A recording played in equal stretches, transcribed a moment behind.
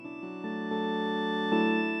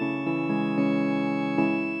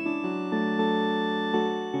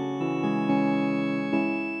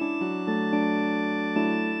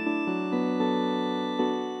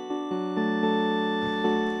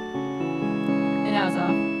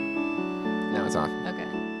It's off. Okay.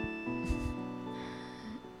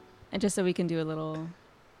 And just so we can do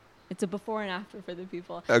it's a before and after for the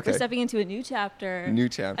people. Okay. We're stepping into a new chapter. New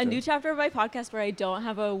chapter. A new chapter of my podcast where I don't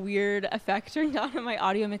have a weird effect turned on in my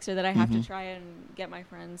audio mixer that I have to try and get my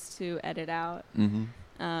friends to edit out.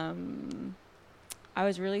 I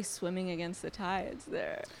was really swimming against the tides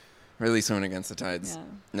there. Really swimming against the tides. Yeah.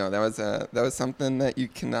 No, that was something that you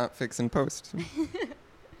cannot fix in post.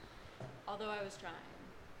 Although I was trying.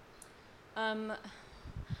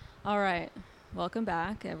 All right. Welcome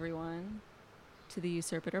back, everyone, to the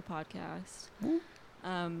Usurpator podcast.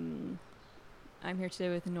 I'm here today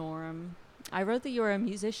with Norm. I wrote that you're a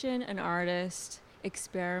musician, an artist,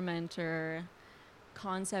 experimenter,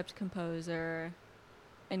 concept composer,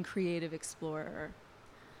 and creative explorer.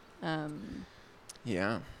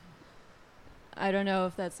 Yeah. I don't know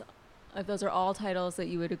if those are all titles that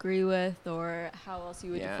you would agree with, or how else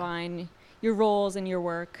you would define your roles and your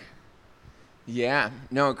work. Yeah.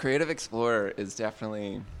 No, creative explorer is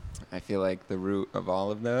definitely, I feel like, the root of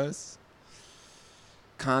all of those.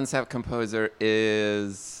 Concept composer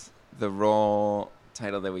is the role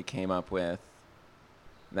title that we came up with,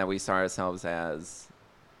 that we saw ourselves as,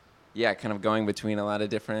 kind of going between a lot of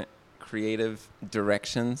different creative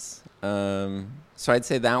directions. So I'd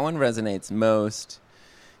say that one resonates most.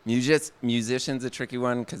 Musician's a tricky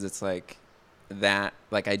one because it's like that.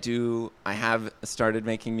 Like I have started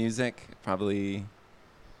making music probably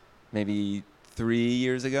maybe 3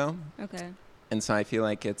 years ago. Okay. And so I feel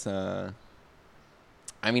like it's almost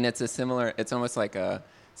like a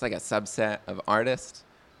subset of artist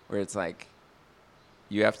where it's like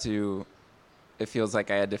it feels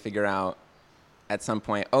like I had to figure out at some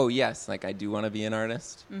point, oh yes, like I do want to be an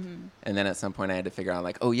artist. Mm-hmm. And then at some point I had to figure out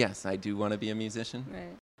like, oh yes, I do want to be a musician.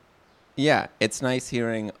 Right. Yeah, it's nice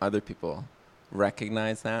hearing other people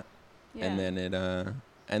recognize that. Yeah. And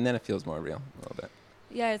then it feels more real a little bit.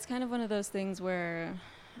 Yeah, it's kind of one of those things where,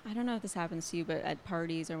 I don't know if this happens to you, but at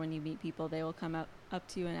parties or when you meet people, they will come up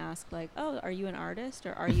to you and ask like, oh, are you an artist,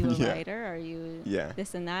 or are you a writer? Are you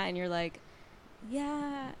this and that? And you're like,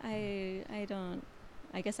 yeah, I don't,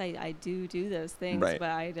 I guess I do those things, but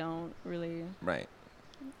I don't really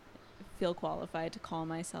feel qualified to call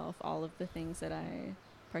myself all of the things that I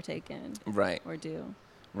partake in or do.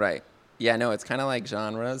 Right. Yeah, no, it's kind of like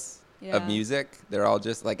genres of music. They're all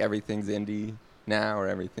just like everything's indie now, or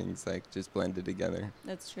everything's like just blended together.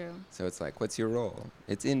 That's true. So it's like, what's your role?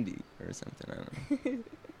 It's indie or something. I don't know.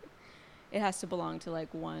 It has to belong to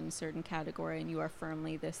like one certain category, and you are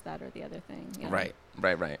firmly this, that, or the other thing. You know? Right.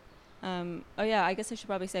 I guess I should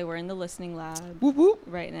probably say we're in the listening lab whoop, whoop.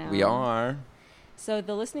 right now. We are. So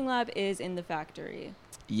the listening lab is in the factory.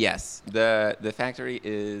 Yes. The factory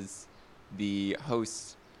is the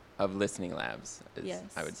host of listening labs,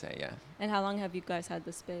 I would say, yeah. And how long have you guys had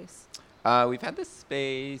this space? We've had this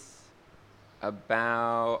space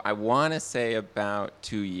about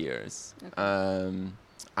 2 years. Okay.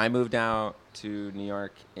 I moved out to New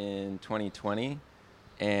York in 2020,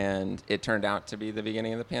 and it turned out to be the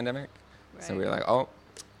beginning of the pandemic. Right. So we were like, oh,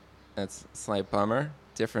 that's a slight bummer,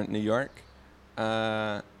 different New York.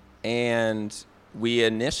 And we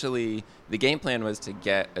initially, the game plan was to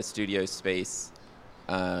get a studio space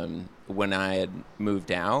when I had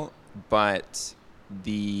moved out, but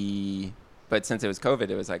since it was COVID,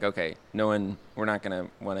 it was like, okay, we're not going to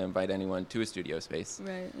want to invite anyone to a studio space.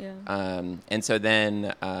 Right, yeah. And so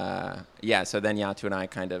then, Yatu and I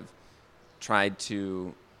kind of tried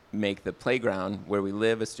to make the playground where we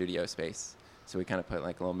live a studio space. So we kind of put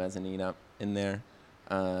like a little mezzanine up in there.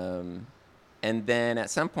 And then at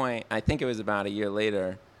some point, I think it was about a year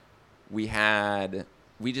later, we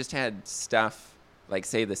just had stuff like,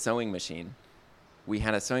 say, the sewing machine. We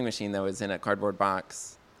had a sewing machine that was in a cardboard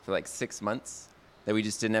box for like 6 months that we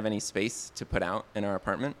just didn't have any space to put out in our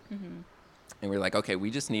apartment. Mm-hmm. And we were like, okay, we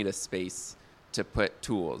just need a space to put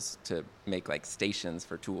tools, to make like stations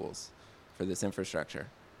for tools for this infrastructure.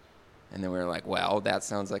 And then we were like, well, that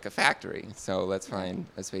sounds like a factory. So let's find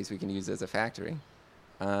a space we can use as a factory.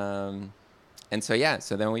 So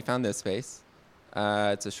then we found this space.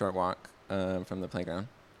 It's a short walk from the playground.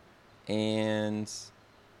 And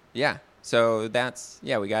so we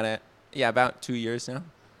got it, about 2 years now.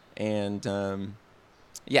 And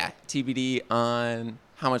TBD on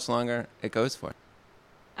how much longer it goes for.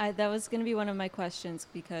 That was going to be one of my questions,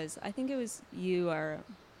 because I think it was you or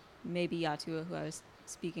maybe Yatu who I was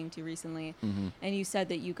speaking to recently, mm-hmm. and you said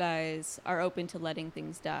that you guys are open to letting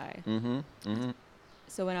things die. Mm-hmm. Mm-hmm.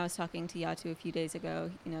 So when I was talking to Yatu a few days ago,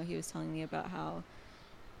 he was telling me about how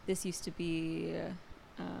this used to be,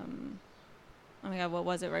 oh my God, what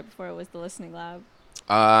was it right before it was the listening lab?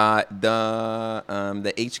 The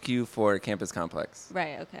HQ for Campus Complex.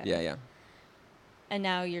 Right. Okay. Yeah. And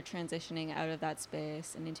now you're transitioning out of that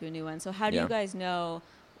space and into a new one. So how do you guys know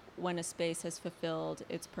when a space has fulfilled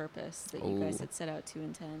its purpose that you guys had set out to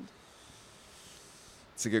intend?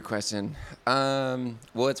 It's a good question.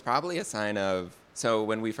 Well, it's probably a sign of, so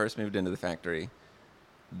when we first moved into the factory,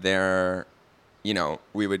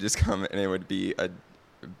 we would just come and it would be a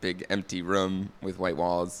big empty room with white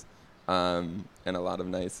walls and a lot of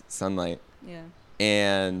nice sunlight. Yeah.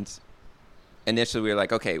 And initially we were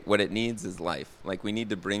like, okay, what it needs is life. Like, we need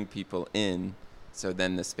to bring people in so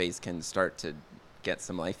then the space can start to get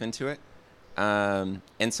some life into it. And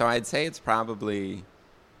so I'd say it's probably,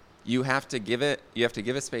 you have to give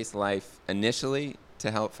a space life initially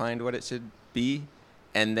to help find what it should be.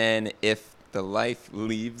 And then if the life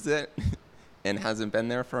leaves it and hasn't been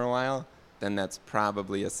there for a while, then that's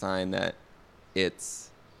probably a sign that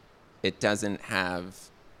it doesn't have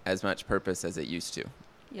as much purpose as it used to.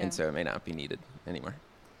 Yeah. And so it may not be needed anymore.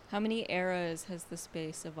 How many eras has the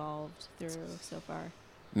space evolved through so far?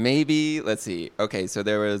 Maybe, let's see. Okay, so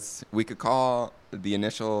we could call the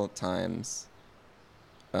initial times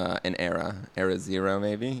an era 0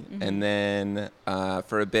 maybe. Mm-hmm. And then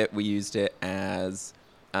for a bit we used it as,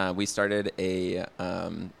 we started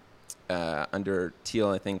under Teal,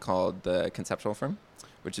 I think, called the Conceptual Firm,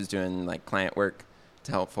 which is doing like client work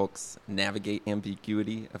to help folks navigate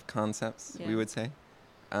ambiguity of concepts, we would say.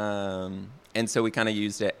 And so we kind of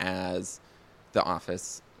used it as the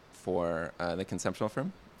office for the Conceptual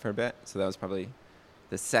Firm for a bit. So that was probably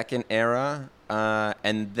the second era.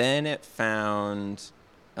 And then it found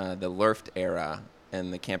the LERFT era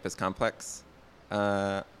and the Campus Complex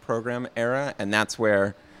program era. And that's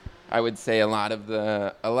where I would say a lot of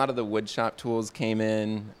the woodshop tools came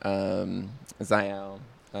in. Ziel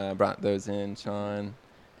brought those in, Sean,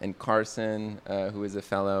 and Carson, who is a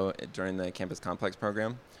fellow during the Campus Complex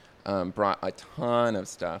program, brought a ton of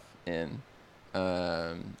stuff in.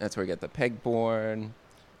 That's where we get the pegboard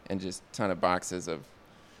and just a ton of boxes of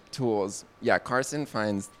tools. Yeah, Carson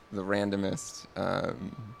finds the randomest,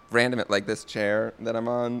 like this chair that I'm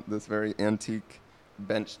on, this very antique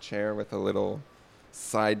bench chair with a little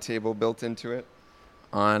side table built into it.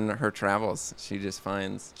 On her travels, she just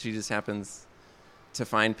happens to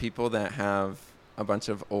find people that have a bunch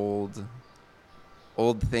of old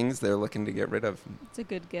things they're looking to get rid of. It's a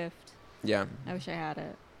good gift. Yeah. I wish I had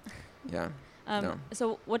it. Yeah. No.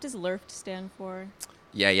 So what does LERFT stand for?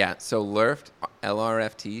 Yeah. So LERFT,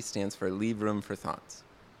 LRFT, stands for Leave Room for Thoughts.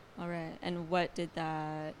 All right. And what did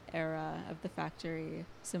that era of the factory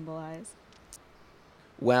symbolize?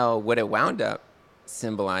 Well, what it wound up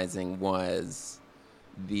symbolizing was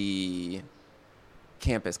the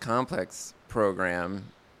Campus Complex program,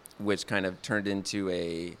 which kind of turned into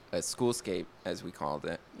a schoolscape, as we called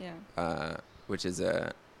it. Yeah. Which is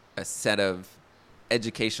a set of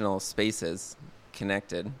educational spaces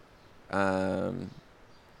connected. And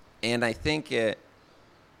I think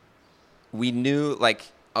we knew, like,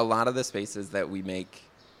 a lot of the spaces that we make,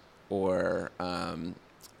 or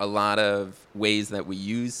a lot of ways that we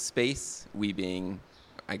use space, we being,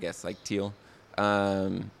 I guess, like Teal,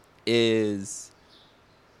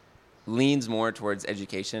 leans more towards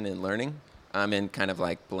education and learning, and kind of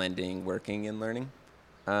like blending working and learning.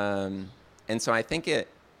 And so I think it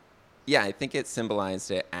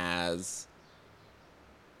symbolized it as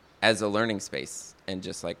a learning space and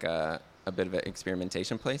just like a bit of an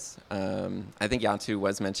experimentation place. I think Yatu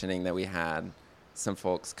was mentioning that we had some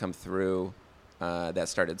folks come through that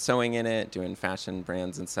started sewing in it, doing fashion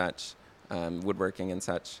brands and such, woodworking and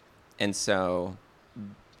such. And so,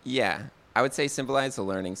 yeah, I would say symbolize a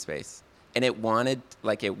learning space. And it wanted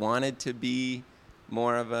to be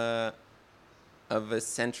more of a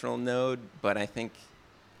central node, but I think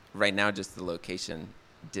right now just the location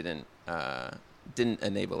didn't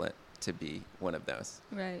enable it to be one of those.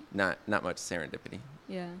 Right. Not much serendipity.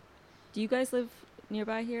 Yeah. Do you guys live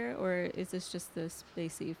nearby here, or is this just the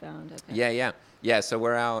space that you found? Okay. Yeah. So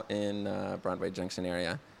we're out in Broadway Junction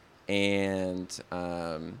area, and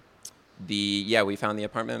we found the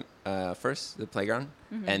apartment first, the playground,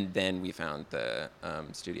 mm-hmm. and then we found the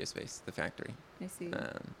studio space, the factory. I see.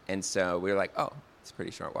 And so we were like, oh, it's a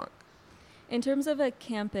pretty short walk. In terms of a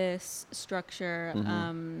campus structure,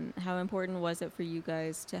 mm-hmm. How important was it for you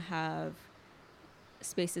guys to have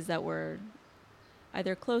spaces that were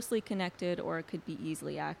either closely connected or could be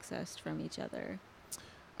easily accessed from each other?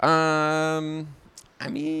 I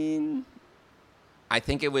mean, I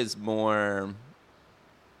think it was more,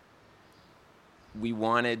 we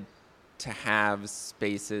wanted to have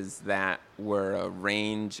spaces that were a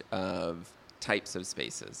range of types of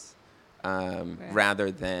spaces.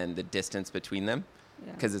 rather than the distance between them.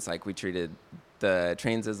 Because it's like we treated the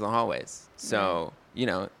trains as the hallways. So, you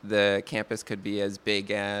know, the campus could be as big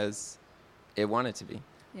as it wanted to be.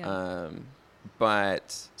 Yeah.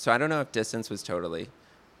 But, so I don't know if distance was totally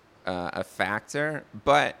a factor,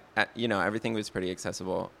 but, you know, everything was pretty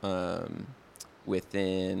accessible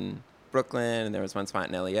within Brooklyn, and there was one spot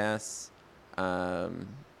in LES. And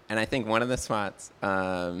I think one of the spots,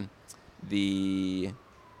 and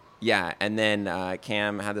then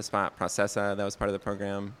Cam had the spot, Processa, that was part of the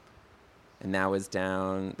program. And that's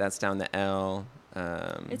down the L.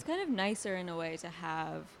 It's kind of nicer in a way to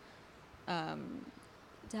have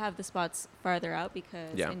the spots farther out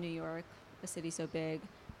because in New York, a city so big,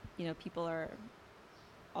 you know, people are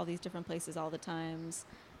all these different places all the times.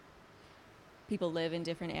 People live in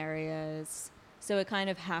different areas. So it kind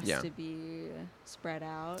of has to be spread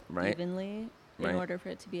out evenly in order for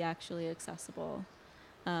it to be actually accessible.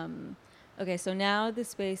 Okay, so now the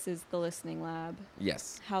space is the Listening Lab.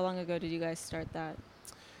 Yes. How long ago did you guys start that?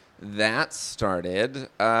 That started,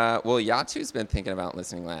 Yatu's been thinking about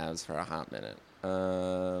Listening Labs for a hot minute.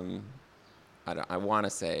 I want to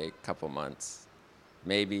say a couple months,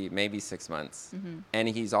 maybe 6 months. Mm-hmm. And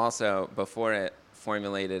he's also, before it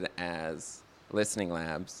formulated as Listening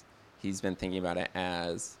Labs, he's been thinking about it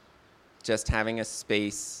as just having a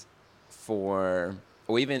space for,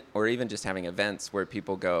 or even just having events where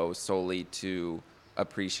people go solely to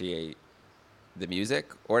appreciate the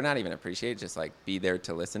music, or not even appreciate, just like be there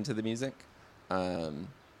to listen to the music. And,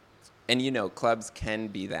 you know, clubs can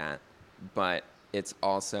be that, but it's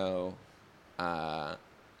also,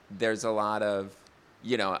 there's a lot of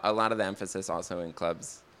the emphasis also in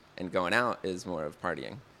clubs and going out is more of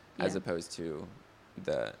partying as opposed to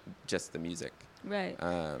just the music. Right.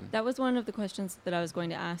 That was one of the questions that I was going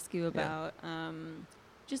to ask you about,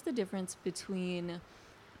 just the difference between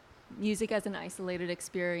music as an isolated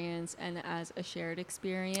experience and as a shared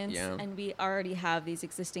experience. Yeah. And we already have these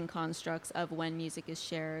existing constructs of when music is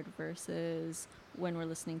shared versus when we're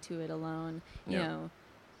listening to it alone. You know,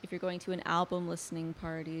 if you're going to an album listening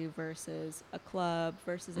party versus a club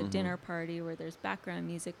versus a dinner party where there's background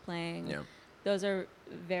music playing. Yeah. Those are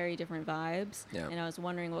very different vibes. Yeah. And I was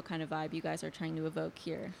wondering what kind of vibe you guys are trying to evoke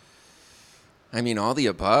here. I mean, all the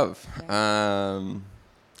above. Yeah.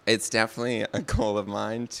 It's definitely a goal of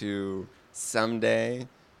mine to someday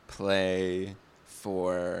play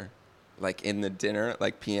for, like, in the dinner,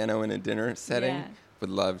 like piano in a dinner setting. Yeah. Would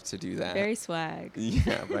love to do that. Very swag.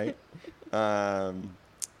 Yeah, right?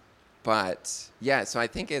 But, yeah, so I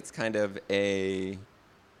think it's kind of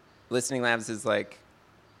Listening Labs is like,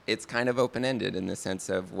 it's kind of open-ended in the sense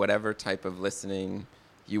of whatever type of listening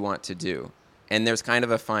you want to do. And there's kind of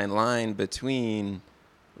a fine line between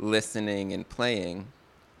listening and playing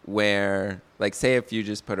where, like, say if you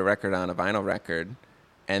just put a record on, a vinyl record,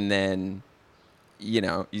 and then, you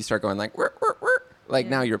know, you start going like, like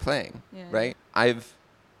now you're playing, right? I've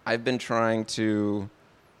been trying to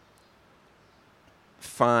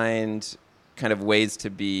find kind of ways to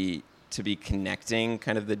be connecting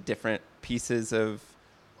kind of the different pieces of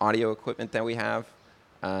audio equipment that we have,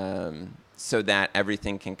 so that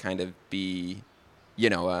everything can kind of be, you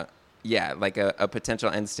know, like a potential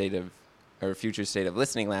end state of, or future state of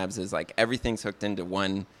Listening Labs is like everything's hooked into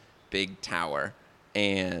one big tower,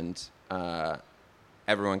 and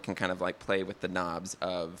everyone can kind of like play with the knobs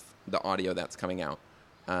of the audio that's coming out.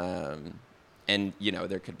 And, you know,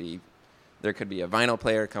 there could be a vinyl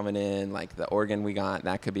player coming in, like the organ we got,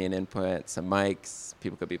 that could be an input, some mics,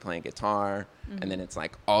 people could be playing guitar, and then it's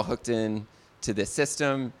like all hooked in to this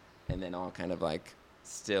system, and then all kind of like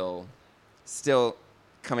still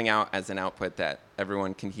coming out as an output that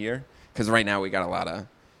everyone can hear. Because right now we got a lot of,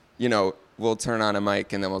 you know, we'll turn on a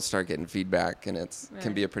mic and then we'll start getting feedback, and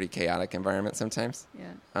can be a pretty chaotic environment sometimes.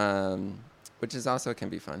 Yeah. Which is also can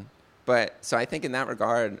be fun. But so I think in that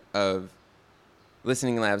regard of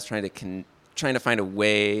Listening Labs trying to find a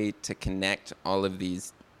way to connect all of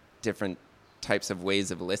these different types of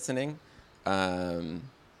ways of listening, then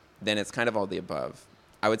it's kind of all the above.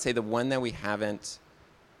 I would say the one that we haven't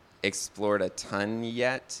explored a ton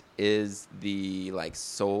yet is the like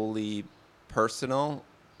solely personal,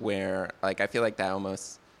 where like I feel like that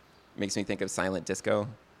almost makes me think of silent disco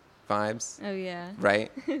vibes. Oh yeah.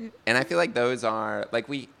 Right? And I feel like those are like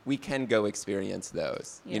we can go experience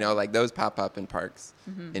those. Yeah. You know, like those pop up in parks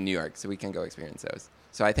in New York, so we can go experience those.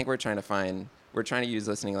 So I think we're trying to use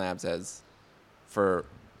Listening Labs as for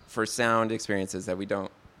sound experiences that we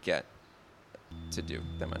don't get to do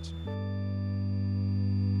that much.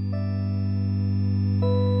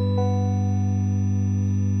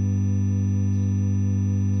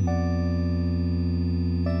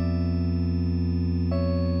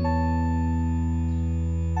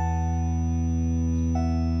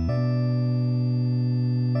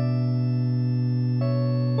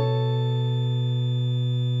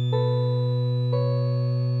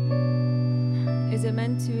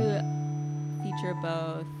 tend to feature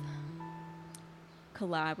both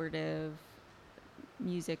collaborative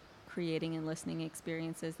music creating and listening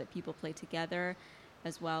experiences that people play together,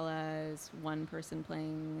 as well as one person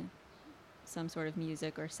playing some sort of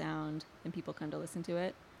music or sound and people come to listen to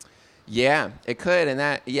it. Yeah, it could. And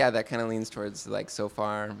that kind of leans towards like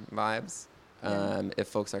Sofar vibes. If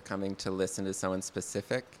folks are coming to listen to someone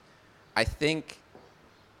specific. I think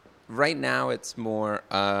right now it's more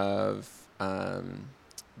of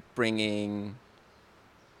bringing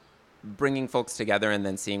folks together and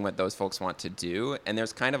then seeing what those folks want to do. And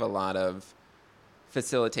there's kind of a lot of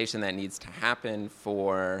facilitation that needs to happen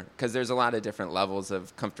because there's a lot of different levels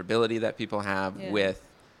of comfortability that people have with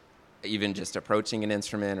even just approaching an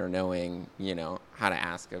instrument or knowing, how to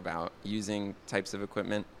ask about using types of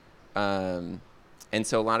equipment. And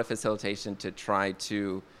so a lot of facilitation to try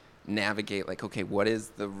to navigate, like, okay, what is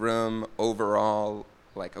the room overall?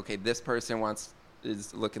 Like, okay, this person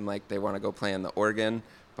is looking like they want to go play on the organ,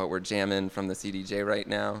 but we're jamming from the CDJ right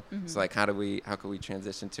now. Mm-hmm. So like, how can we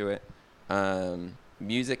transition to it?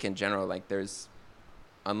 Music in general, like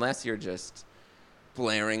unless you're just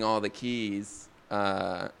blaring all the keys,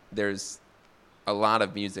 there's a lot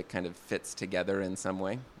of music kind of fits together in some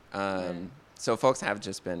way. So folks have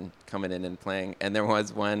just been coming in and playing. And there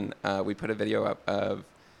was one, we put a video up of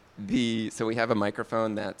so we have a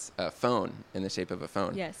microphone that's a phone in the shape of a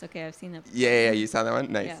phone. Yes, okay, I've seen that before. Yeah, you saw that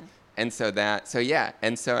one? Nice. Yeah.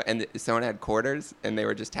 And someone had quarters and they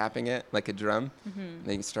were just tapping it like a drum. Mm-hmm. And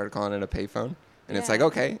they started calling it a payphone. And it's like,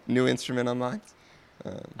 okay, new instrument unlocked.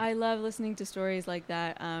 I love listening to stories like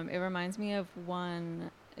that. It reminds me of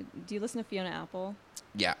one. Do you listen to Fiona Apple?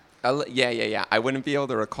 Yeah. Yeah. I wouldn't be able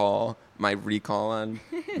to recall. My recall on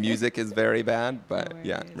music is very bad, but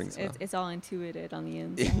it rings well. It's all intuited on the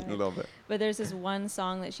inside. A little bit. But there's this one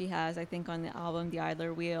song that she has, I think, on the album The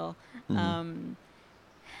Idler Wheel. Mm-hmm.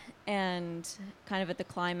 And kind of at the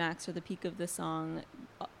climax or the peak of the song,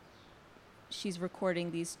 she's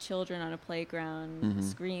recording these children on a playground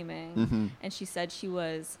screaming. Mm-hmm. And she said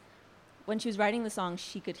when she was writing the song,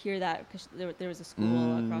 she could hear that because there was a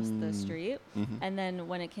school across the street. Mm-hmm. And then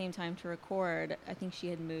when it came time to record, I think she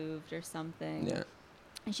had moved or something. Yeah.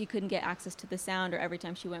 And she couldn't get access to the sound, or every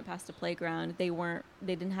time she went past a playground, they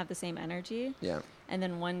didn't have the same energy. Yeah. And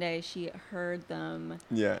then one day she heard them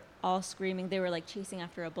all screaming. They were like chasing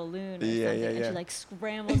after a balloon or something. And she like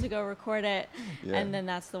scrambled to go record it. Yeah. And then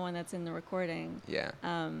that's the one that's in the recording. Yeah.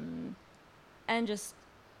 And just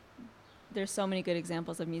there's so many good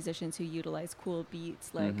examples of musicians who utilize cool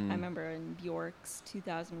beats. Like I remember in Bjork's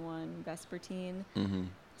 2001 Vespertine,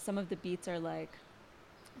 some of the beats are like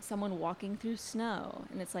someone walking through snow,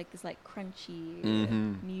 and it's like this like crunchy,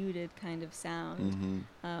 muted kind of sound.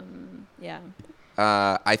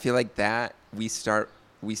 I feel like that we start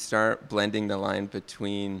blending the line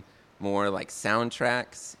between more like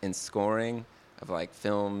soundtracks and scoring of like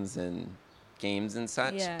films and games and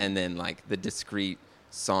such, and then like the discrete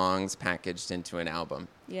songs packaged into an album.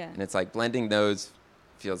 Yeah. And it's like blending those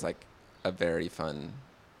feels like a very fun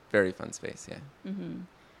space. Yeah. Mm-hmm.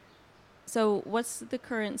 So what's the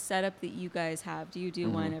current setup that you guys have? Do you do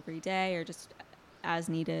one every day or just as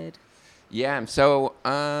needed? Yeah. So,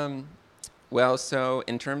 so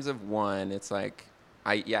in terms of one, it's like,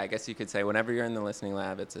 I guess you could say whenever you're in the listening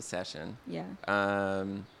lab, it's a session. Yeah.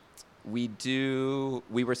 We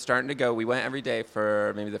were starting to go, we went every day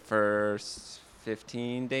for maybe the first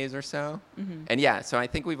 15 days or so. Mm-hmm. And so I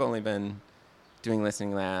think we've only been doing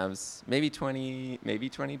listening labs maybe 20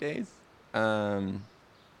 days.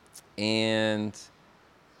 And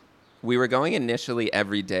we were going initially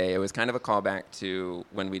every day. It was kind of a callback to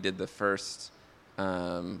when we did the first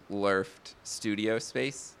Lurft studio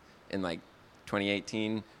space in like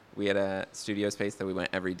 2018. We had a studio space that we went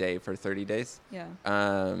every day for 30 days. Yeah.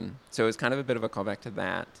 So it was kind of a bit of a callback to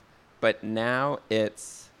that. But now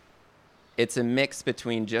it's a mix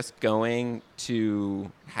between just going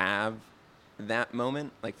to have that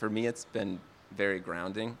moment. Like for me, it's been very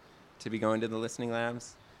grounding to be going to the listening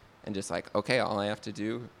labs and just like, okay, all I have to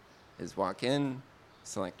do is walk in,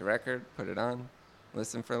 select a record, put it on,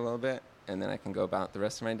 listen for a little bit, and then I can go about the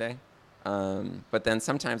rest of my day. But then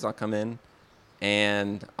sometimes I'll come in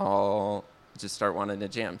and I'll just start wanting to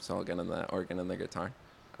jam. So I'll get on the organ and the guitar.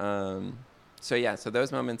 So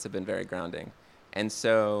those moments have been very grounding. And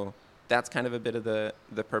so that's kind of a bit of the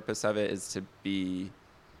purpose of it, is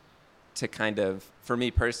to kind of, for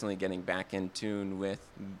me personally, getting back in tune with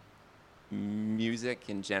music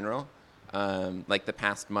in general. Like the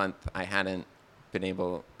past month, I didn't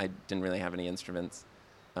really have any instruments.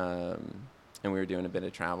 And we were doing a bit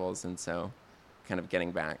of travels. And so kind of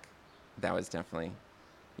getting back, that was definitely,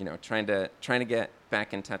 trying to get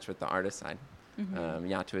back in touch with the artist side. Mm-hmm.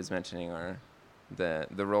 Yatu is mentioning the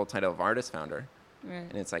role title of artist founder. Right.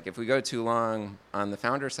 And it's like, if we go too long on the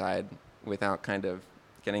founder side without kind of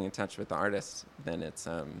getting in touch with the artist, then it's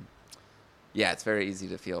it's very easy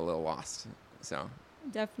to feel a little lost. So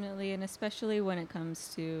definitely, and especially when it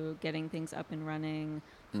comes to getting things up and running,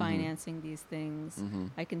 financing these things,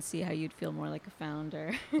 I can see how you'd feel more like a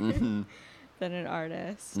founder than an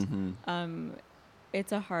artist.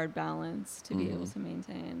 It's a hard balance to be able to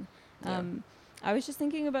maintain. Yeah. I was just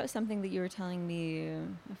thinking about something that you were telling me a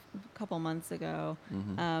couple months ago.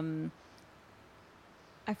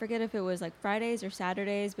 I forget if it was like Fridays or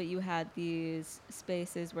Saturdays, but you had these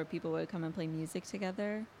spaces where people would come and play music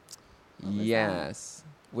together. Yes.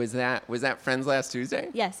 Was that Friends Last Tuesday?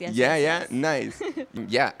 Yes. Yeah. Nice.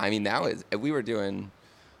 Yeah. I mean, we were doing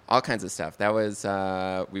all kinds of stuff. That was,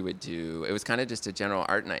 it was kind of just a general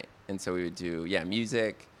art night. And so we would do,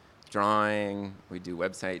 music, drawing, we'd do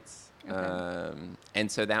websites. Okay. And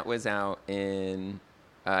so that was out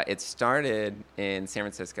it started in San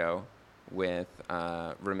Francisco with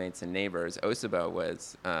roommates and neighbors. Osabo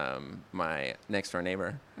was my next door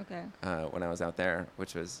neighbor. Okay. When I was out there,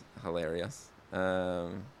 which was hilarious.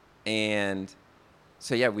 And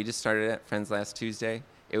so we just started at Friends Last Tuesday.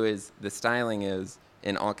 The styling is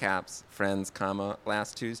in all caps, Friends,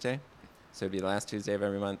 Last Tuesday. So it'd be the last Tuesday of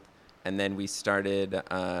every month. And then we started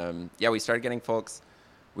getting folks.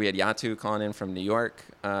 We had Yatu calling in from New York.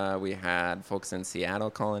 We had folks in Seattle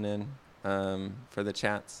calling in for the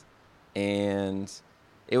chats. And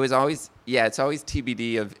it was always, it's always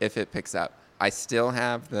TBD of if it picks up. I still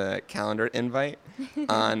have the calendar invite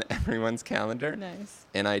on everyone's calendar. Nice.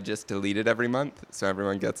 And I just delete it every month, so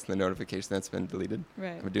everyone gets the notification that's been deleted.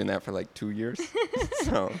 Right. I've been doing that for like 2 years.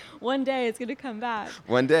 So one day it's going to come back.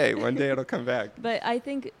 One day it'll come back. But I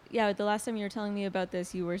think, the last time you were telling me about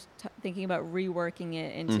this, you were thinking about reworking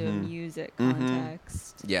it into a music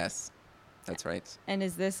context. Yes, that's right. And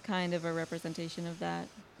is this kind of a representation of that?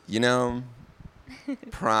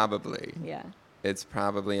 Probably. Yeah. It's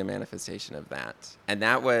probably a manifestation of that. And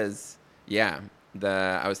that was,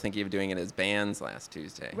 I was thinking of doing it as bands last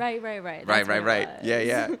Tuesday. Right. Right.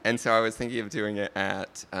 Yeah. And so I was thinking of doing it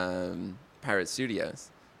at Pirate Studios,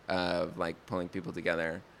 of like pulling people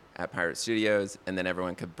together at Pirate Studios, and then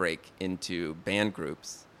everyone could break into band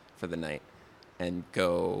groups for the night and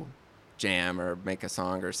go jam or make a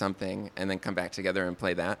song or something, and then come back together and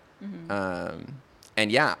play that.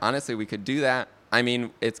 And honestly, we could do that. I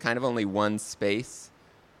mean, it's kind of only one space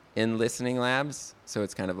in listening labs, so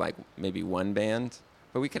it's kind of like maybe one band,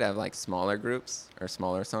 but we could have like smaller groups or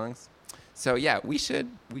smaller songs. So we should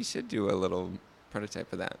do a little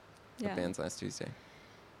prototype of that for Bands Last Tuesday.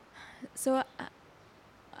 So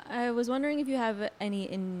I was wondering if you have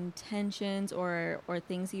any intentions or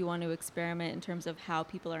things you want to experiment in terms of how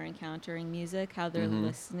people are encountering music, how they're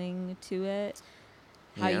listening to it.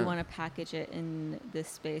 How you want to package it in this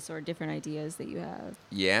space, or different ideas that you have.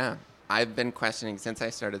 Yeah. I've been questioning, since I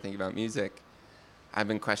started thinking about music, I've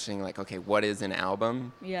been questioning, like, okay, what is an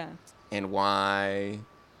album? Yeah. And why?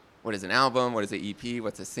 What is an album? What is an EP?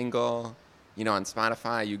 What's a single? On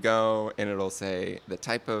Spotify, you go and it'll say the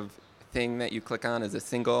type of thing that you click on is a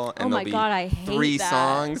single, and there'll be I hate 3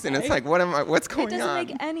 songs, and it's like, what's going on? It doesn't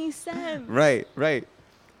make any sense. Right.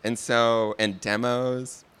 And so, and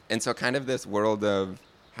demos. And so kind of this world of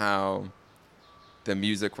how the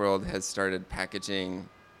music world has started packaging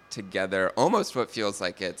together almost what feels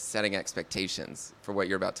like it's setting expectations for what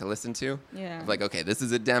you're about to listen to. Yeah. Like, okay, this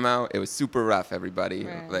is a demo. It was super rough, everybody.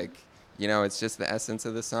 Right. Like, it's just the essence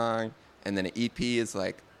of the song. And then an EP is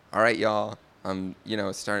like, all right, y'all, I'm,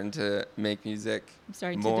 starting to make music. I'm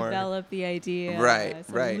starting more. To develop the idea. Right.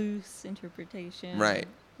 A loose interpretation. Right.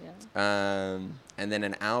 Yeah. And then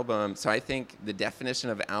an album. So I think the definition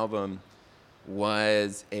of album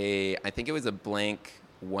was I think it was a blank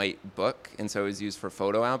white book, and so it was used for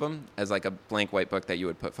photo album as like a blank white book that you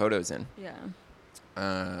would put photos in.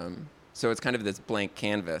 Yeah. So it's kind of this blank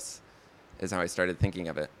canvas is how I started thinking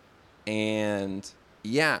of it. And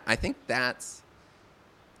I think that's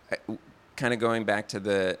kind of going back to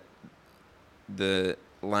the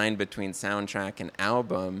line between soundtrack and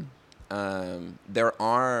album. There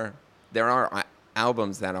are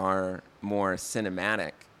albums that are more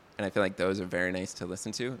cinematic, and I feel like those are very nice to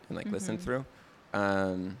listen to and like listen through.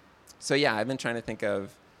 So I've been trying to think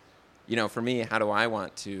of, for me, how do I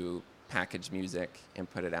want to package music and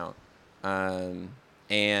put it out?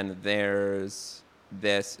 And there's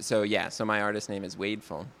this, so my artist name is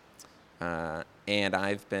Wadeful, and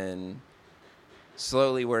I've been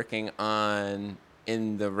slowly working on,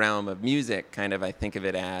 in the realm of music, kind of, I think of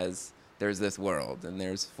it as there's this world, and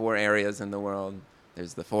there's 4 areas in the world.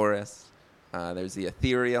 There's the forest, there's the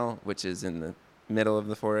ethereal, which is in the middle of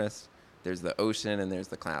the forest, there's the ocean, and there's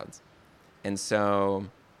the clouds. And so,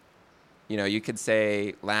 you know, you could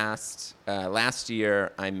say last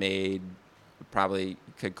year I made, probably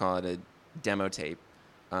you could call it a demo tape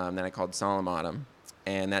that I called Solemn Autumn,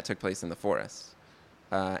 and that took place in the forest.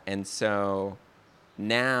 And so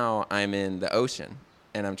now I'm in the ocean,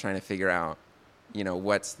 and I'm trying to figure out, you know,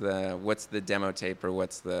 what's the demo tape, or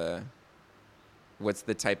what's the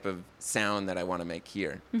type of sound that I want to make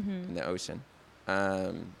here in the ocean.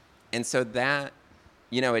 And so that,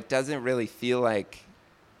 you know, it doesn't really feel like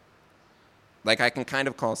I can kind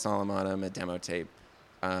of call Solemn Autumn a demo tape.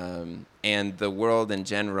 And the world in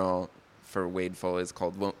general for Wadeful is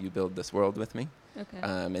called Won't You Build This World With Me? Okay.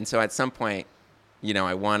 And so at some point, you know,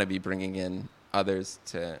 I want to be bringing in others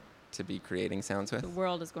to be creating sounds with. The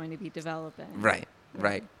world is going to be developing. Right.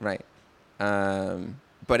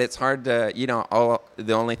 But it's hard to, you know,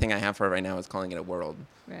 the only thing I have for it right now is calling it a world.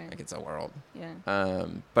 Right. Like it's a world. Yeah.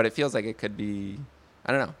 But it feels like it could be,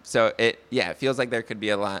 I don't know. So it feels like there could be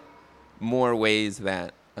a lot more ways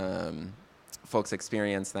that folks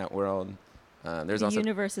experience that world. There's the also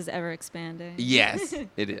universe is ever expanding. Yes,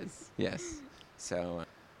 it is. Yes. So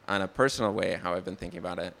on a personal way, how I've been thinking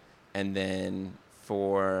about it. And then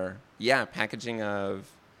for, packaging of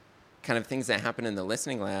kind of things that happen in the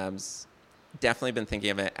listening labs, definitely been thinking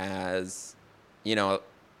of it as, you know,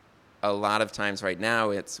 a lot of times right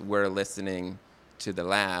now we're listening to the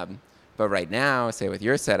lab. But right now, say with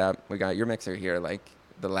your setup, we got your mixer here, like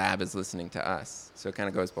the lab is listening to us. So it kind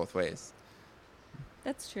of goes both ways.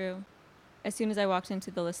 That's true. As soon as I walked into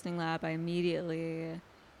the listening lab, I immediately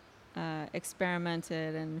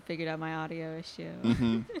experimented and figured out my audio issue.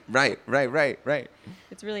 Mm-hmm. Right.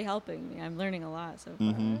 It's really helping me. I'm learning a lot so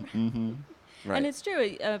far. Right. And it's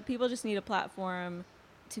true. People just need a platform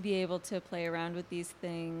to be able to play around with these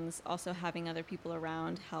things. Also, having other people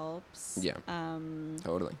around helps. Yeah.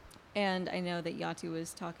 Totally. And I know that Yatu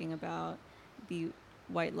was talking about the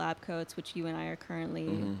white lab coats, which you and I are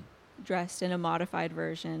currently dressed in a modified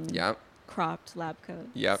version. Yep. Cropped lab coats.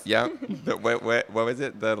 Yep. What was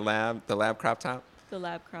it? The lab crop top? The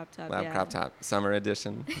lab crop top. Lab crop top, summer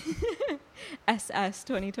edition. SS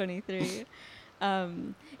 2023.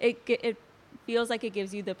 It feels like it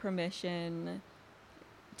gives you the permission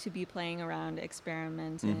to be playing around,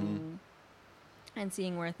 experimenting, and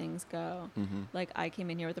seeing where things go. Like I came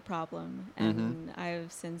in here with a problem, and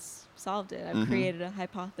I've since solved it. I've created a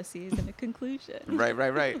hypothesis and a conclusion.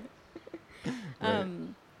 Right.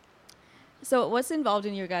 So what's involved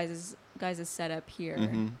in your guys' setup here?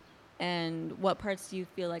 And what parts do you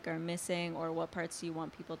feel like are missing, or what parts do you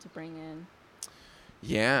want people to bring in?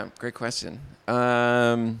 Yeah, great question.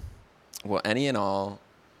 Well, any and all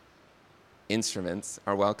instruments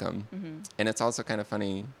are welcome. And it's also kind of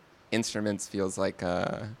funny. Instruments feels like,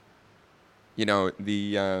 you know,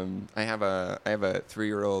 I have a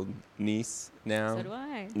 3-year-old niece now. So do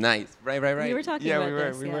I. Nice. Right. We were talking about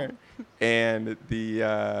this. We were. And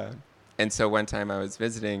and so one time I was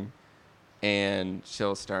visiting, and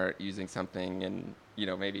she'll start using something, and, you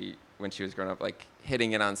know, maybe when she was growing up, like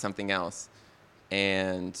hitting it on something else.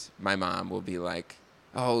 And my mom will be like,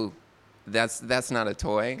 "Oh, that's not a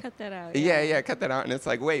toy. Cut that out." Yeah, cut that out. And it's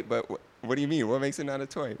like, wait, but what do you mean? What makes it not a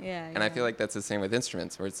toy? Yeah. And I feel like that's the same with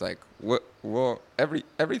instruments, where it's like,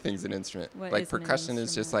 everything's an instrument. What like is percussion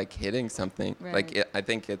is just like hitting something. Right. Like I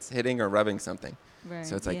think it's hitting or rubbing something. Right.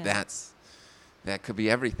 So it's like that could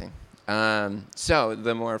be everything. So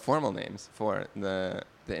the more formal names for the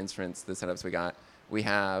instruments, the setups we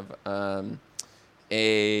have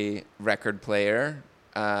a record player.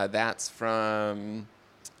 That's from,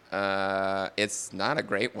 it's not a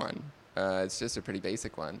great one. It's just a pretty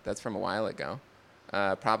basic one. That's from a while ago.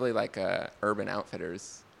 Probably like a Urban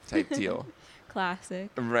Outfitters type deal. Classic.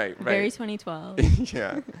 Right. Very 2012.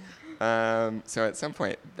 Yeah. So at some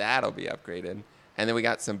point that'll be upgraded. And then we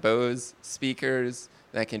got some Bose speakers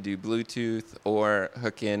that can do Bluetooth or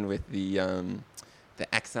hook in with the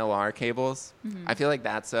XLR cables. I feel like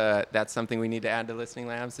that's something we need to add to listening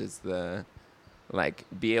labs, is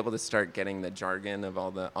be able to start getting the jargon of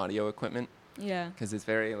all the audio equipment. Yeah. Because it's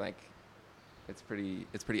very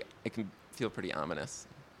it can feel pretty ominous.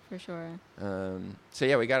 For sure. So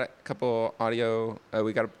yeah, we got a couple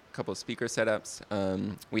of speaker setups.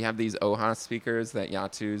 We have these OHA speakers that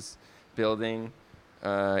Yatu's building.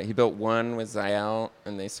 He built one with Zael,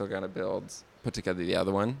 and they still got to put together the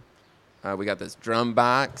other one. We got this drum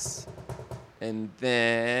box, and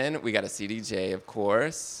then we got a CDJ, of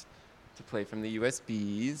course, to play from the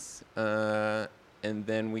USBs. And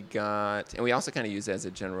then we also kind of use it as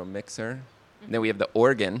a general mixer. Mm-hmm. And then we have the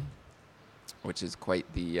organ, which is quite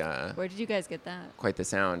the... Where did you guys get that? Quite the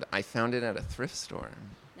sound. I found it at a thrift store.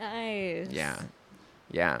 Nice.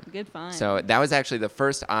 Yeah. Good find. So that was actually the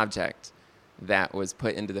first object that was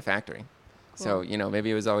put into the factory. Cool. So,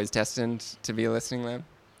 maybe it was always destined to be a listening lab.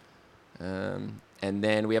 And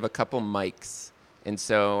then we have a couple mics. And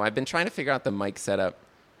so I've been trying to figure out the mic setup.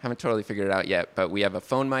 Haven't totally figured it out yet, but we have a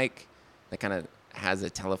phone mic that kind of has a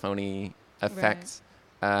telephony effect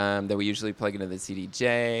that we usually plug into the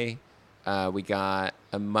CDJ. We got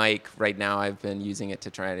a mic. Right now I've been using it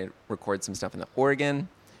to try to record some stuff in the organ.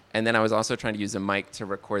 And then I was also trying to use a mic to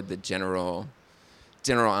record the general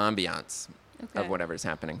ambiance of whatever's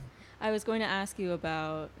happening. I was going to ask you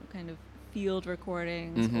about kind of field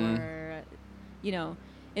recordings or,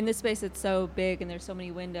 in this space it's so big and there's so many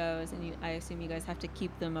windows and I assume you guys have to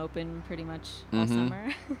keep them open pretty much all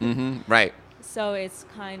summer. Right. So it's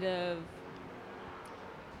kind of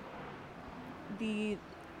the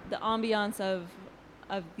ambiance of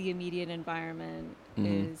the immediate environment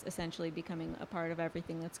is essentially becoming a part of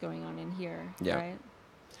everything that's going on in here, right?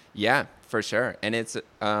 Yeah, for sure. And it's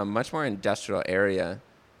a much more industrial area.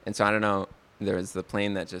 And so I don't know, there was the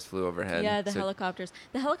plane that just flew overhead. Yeah, the helicopters.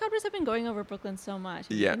 The helicopters have been going over Brooklyn so much.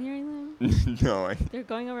 Have you been hearing them? No. They're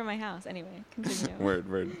going over my house. Anyway, continue.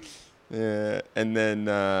 Word. Yeah, and then,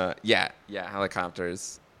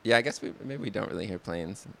 helicopters. Yeah, I guess maybe we don't really hear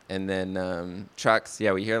planes. And then trucks.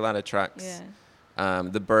 Yeah, we hear a lot of trucks. Yeah.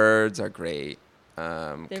 The birds are great.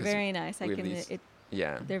 They're very nice.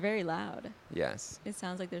 They're very loud. Yes. It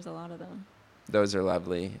sounds like there's a lot of them. Those are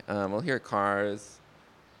lovely. We'll hear cars,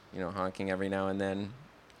 honking every now and then.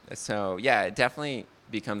 So, yeah, it definitely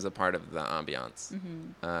becomes a part of the ambiance.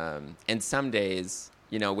 And some days,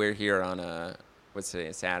 we're here on a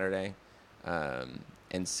Saturday.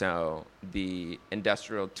 And so the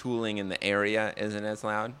industrial tooling in the area isn't as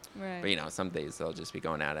loud. Right. But, some days they'll just be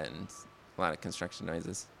going at it and a lot of construction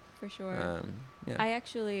noises. For sure. I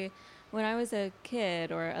actually, when I was a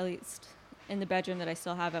kid, or at least in the bedroom that I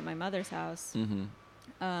still have at my mother's house,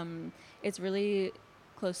 it's really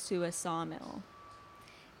close to a sawmill.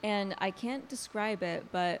 And I can't describe it,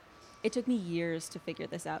 but it took me years to figure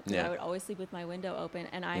this out. I would always sleep with my window open,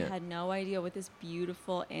 and I had no idea what this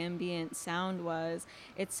beautiful ambient sound was.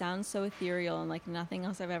 It sounds so ethereal and like nothing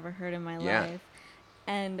else I've ever heard in my life.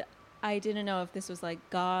 And I didn't know if this was like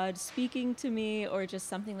God speaking to me or just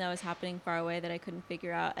something that was happening far away that I couldn't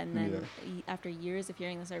figure out. And then after years of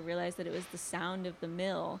hearing this, I realized that it was the sound of the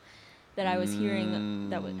mill that I was hearing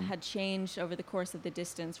that had changed over the course of the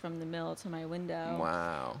distance from the mill to my window.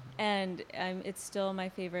 Wow. And it's still my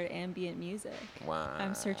favorite ambient music. Wow.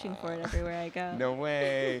 I'm searching for it everywhere I go. No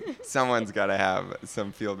way. Someone's got to have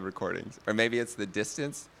some field recordings. Or maybe it's the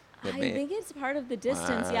distance. I think it's part of the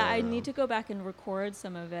distance. Wow. Yeah, I need to go back and record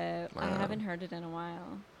some of it. Wow. I haven't heard it in a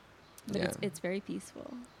while. But it's very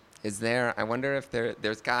peaceful. Is there, I wonder if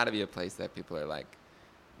there's got to be a place that people are like,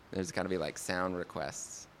 there's got to be like sound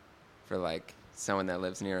requests for like someone that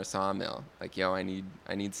lives near a sawmill. Like, yo, I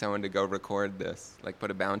need someone to go record this. Like,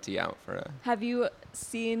 put a bounty out for a... Have you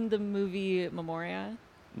seen the movie Memoria?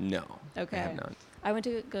 No. Okay. I have not. I went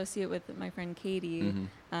to go see it with my friend Katie.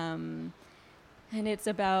 And it's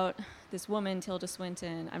about this woman, Tilda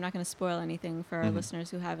Swinton. I'm not going to spoil anything for our listeners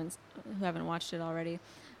who haven't watched it already.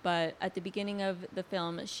 But at the beginning of the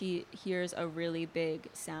film, she hears a really big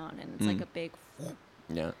sound, and it's like a big...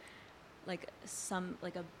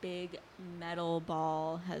 Like a big metal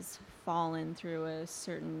ball has fallen through a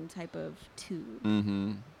certain type of tube.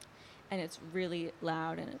 And it's really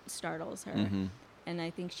loud, and it startles her. And I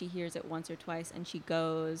think she hears it once or twice, and she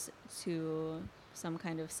goes to some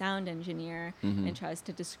kind of sound engineer and tries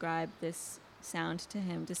to describe this sound to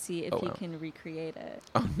him to see if he can recreate it.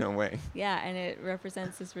 Oh, no way. Yeah, and it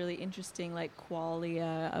represents this really interesting like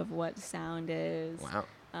qualia of what sound is. Wow.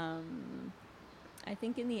 I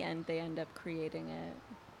think in the end they end up creating it.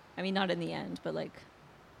 I mean, not in the end, but like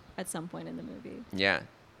at some point in the movie. Yeah,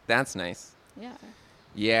 that's nice.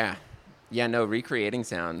 Yeah. Yeah, no, recreating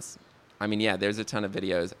sounds. I mean, yeah, there's a ton of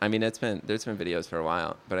videos. I mean, there's been videos for a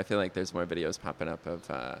while, but I feel like there's more videos popping up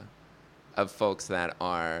of folks that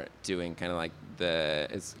are doing kind of like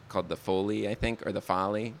it's called the Foley, I think, or the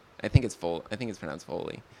Foley. I think it's pronounced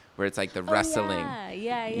Foley, where it's like the wrestling.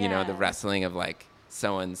 Yeah. You know, the wrestling of like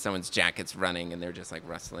someone's jacket's running and they're just like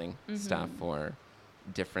wrestling stuff, or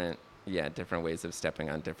different ways of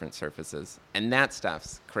stepping on different surfaces. And that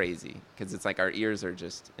stuff's crazy because it's like our ears are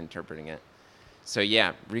just interpreting it. So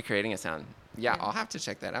yeah, recreating a sound. Yeah, I'll have to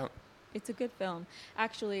check that out. It's a good film.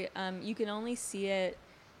 Actually, you can only see it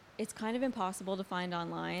It's kind of impossible to find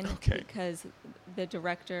online because the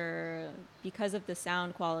director, because of the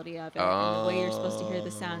sound quality of it and the way you're supposed to hear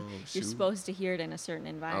the sound, you're supposed to hear it in a certain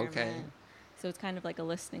environment. Okay. So it's kind of like a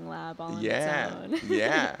listening lab all on its own.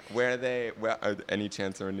 Yeah. Where are they? Well, any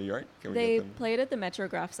chance they're in New York? They played at the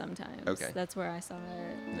Metrograph sometimes. Okay. That's where I saw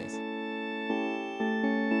it. Nice.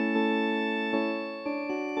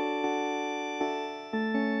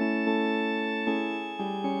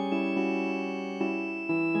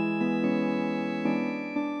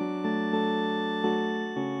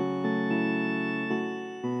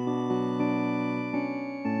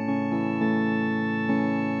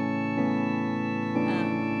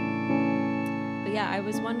 I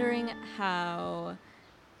was wondering how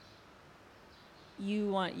you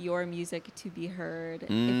want your music to be heard, if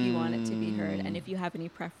you want it to be heard, and if you have any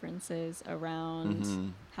preferences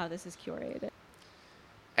around how this is curated.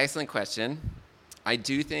 Excellent question. I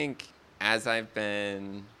do think as I've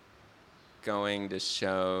been going to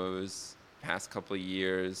shows past couple of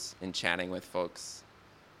years and chatting with folks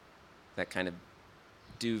that kind of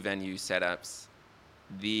do venue setups,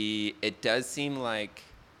 it does seem like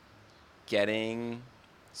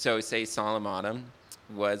say Solemn Autumn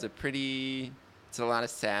was it's a lot of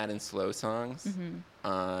sad and slow songs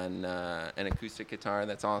on an acoustic guitar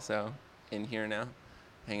that's also in here now,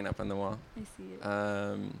 hanging up on the wall. I see it.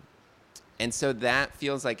 And so that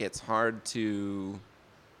feels like it's hard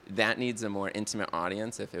that needs a more intimate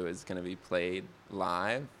audience if it was going to be played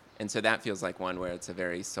live. And so that feels like one where it's a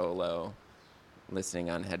very solo listening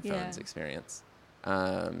on headphones experience.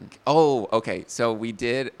 Okay. So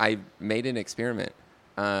I made an experiment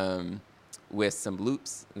with some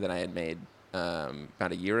loops that I had made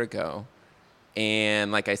about a year ago.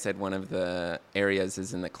 And like I said, one of the areas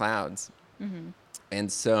is in the clouds. Mm-hmm.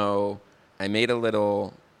 And so I made a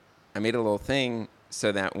little thing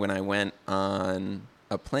so that when I went on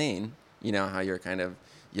a plane, you know how you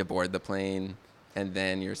board the plane and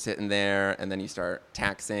then you're sitting there and then you start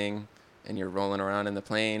taxiing and you're rolling around in the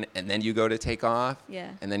plane, and then you go to take off,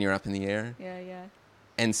 and then you're up in the air. Yeah.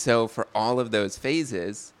 And so for all of those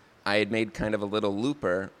phases, I had made kind of a little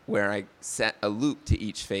looper where I set a loop to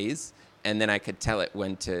each phase, and then I could tell it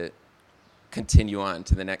when to continue on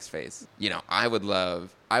to the next phase. You know, I would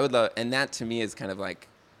love, and that to me is kind of like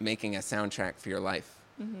making a soundtrack for your life.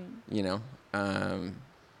 Mm-hmm. You know,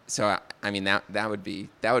 so I mean that would be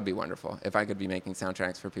wonderful if I could be making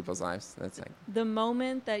soundtracks for people's lives. That's like the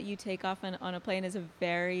moment that you take off on a plane is a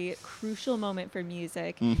very crucial moment for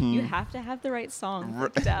music. Mm-hmm. You have to have the right song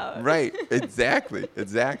picked out. Right, exactly.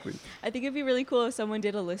 I think it'd be really cool if someone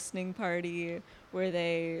did a listening party where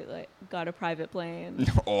they got a private plane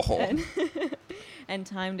and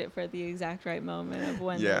timed it for the exact right moment of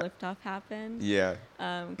when the liftoff happened. Yeah.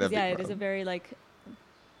 It is a very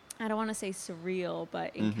I don't want to say surreal,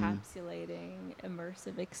 but encapsulating,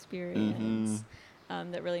 immersive experience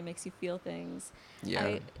that really makes you feel things.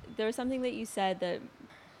 Yeah. There was something that you said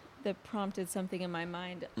that prompted something in my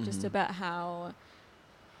mind, just about how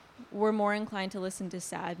we're more inclined to listen to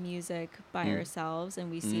sad music by ourselves,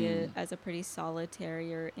 and we see it as a pretty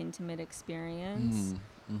solitary or intimate experience.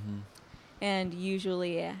 And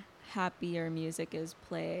usually happier music is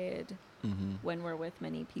played when we're with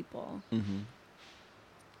many people.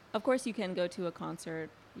 Of course, you can go to a concert.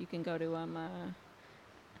 You can go to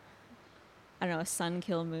a Sun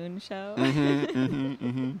Kill Moon show,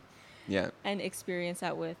 yeah, and experience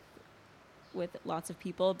that with lots of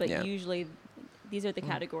people. But usually, these are the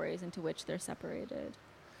categories into which they're separated,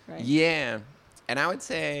 right? Yeah, and I would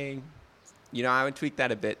say, I would tweak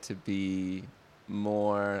that a bit to be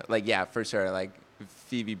more for sure, like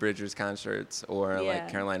Phoebe Bridgers concerts or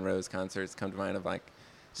like Caroline Rose concerts come to mind of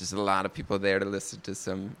just a lot of people there to listen to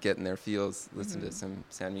getting their feels, listen to some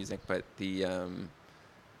sad music. But and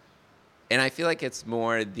I feel like it's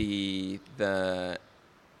more the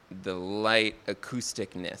light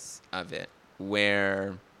acousticness of it,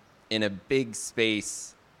 where in a big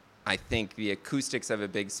space, I think the acoustics of a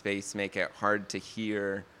big space make it hard to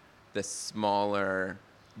hear the smaller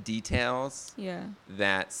details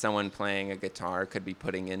that someone playing a guitar could be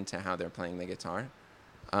putting into how they're playing the guitar.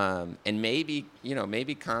 And maybe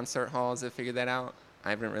concert halls have figured that out.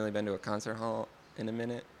 I haven't really been to a concert hall in a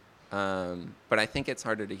minute. But I think it's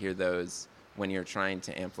harder to hear those when you're trying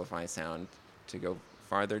to amplify sound to go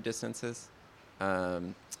farther distances,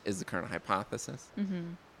 is the current hypothesis. And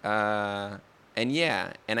I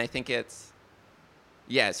think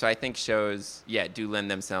so I think shows, do lend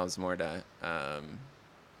themselves more to,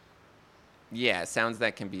 sounds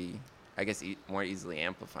that can be, I guess, more easily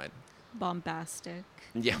amplified. Bombastic.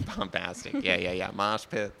 Yeah, bombastic. Yeah. Mosh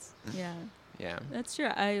pits. Yeah. Yeah. That's true.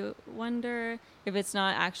 I wonder if it's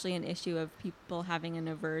not actually an issue of people having an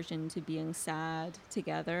aversion to being sad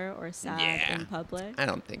together or sad in public. I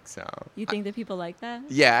don't think so. You think that people like that?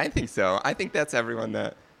 Yeah, I think so. I think that's everyone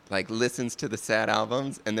that like listens to the sad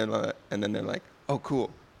albums and then they're like, oh,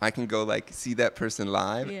 cool. I can go like see that person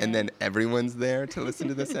live, and then everyone's there to listen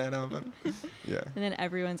to the sad album. Yeah. And then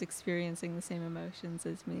everyone's experiencing the same emotions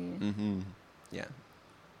as me. Mm-hmm. Yeah.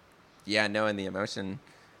 Yeah. No, and the emotion,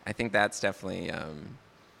 I think that's definitely,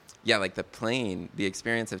 like the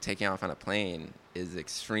experience of taking off on a plane is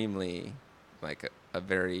extremely, like a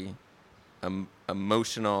very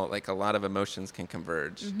emotional, like a lot of emotions can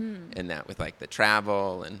converge in that with like the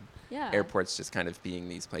travel and airports just kind of being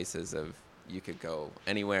these places of you could go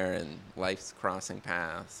anywhere and life's crossing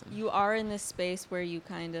paths. You are in this space where you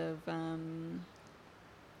kind of,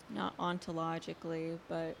 not ontologically,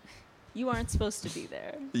 but you aren't supposed to be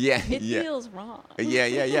there. Yeah. It feels wrong.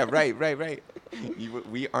 Yeah. Right.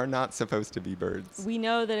 We are not supposed to be birds. We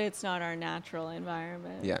know that it's not our natural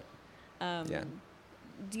environment. Yeah.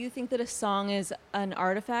 Do you think that a song is an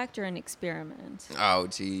artifact or an experiment? Oh,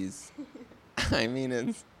 geez. I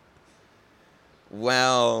mean,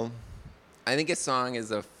 I think a song is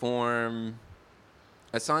a form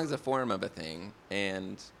of a thing,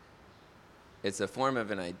 and it's a form of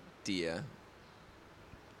an idea.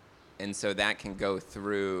 And so that can go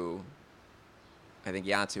through, I think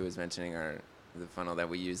Yatu was mentioning the funnel that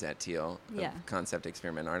we use at Teal, of concept,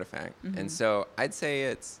 experiment, artifact. Mm-hmm. And so I'd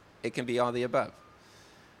say it can be all the above.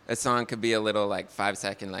 A song could be a little like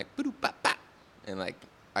 5-second like bop, and like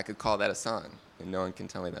I could call that a song, and no one can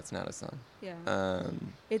tell me that's not a song. Yeah.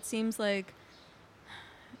 It seems like,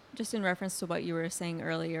 just in reference to what you were saying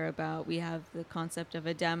earlier about we have the concept of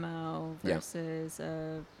a demo versus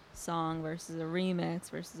a song versus a remix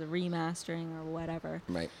versus a remastering or whatever.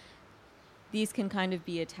 Right. These can kind of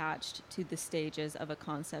be attached to the stages of a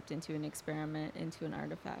concept into an experiment into an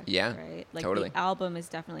artifact. Yeah. Right? Like totally. The album is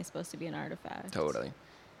definitely supposed to be an artifact. Totally.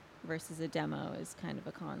 Versus a demo is kind of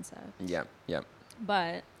a concept. Yep.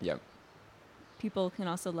 But people can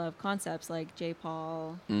also love concepts like J.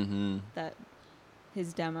 Paul, that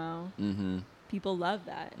his demo. Mm-hmm. People love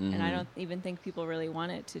that. Mm-hmm. And I don't even think people really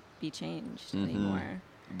want it to be changed anymore.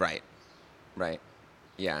 Right.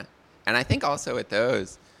 Yeah. And I think also with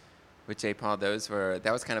those, with J. Paul, that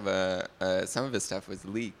was kind of some of his stuff was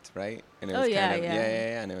leaked, right? And it was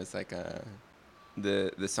and it was like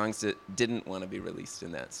the songs that didn't want to be released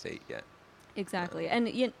in that state yet. Exactly. And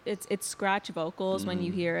it's scratch vocals when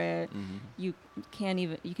you hear it. You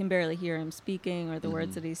can barely hear him speaking or the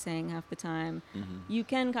words that he's saying half the time. You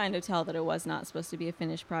can kind of tell that it was not supposed to be a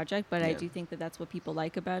finished project, but I do think that that's what people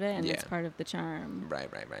like about it, and it's part of the charm. Right.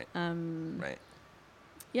 Right.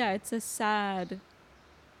 Yeah, it's sad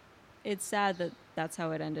that that's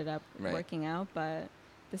how it ended up working out, but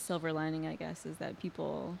the silver lining, I guess, is that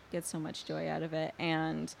people get so much joy out of it,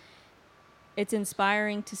 and it's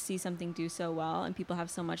inspiring to see something do so well, and people have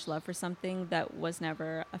so much love for something that was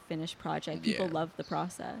never a finished project. People love the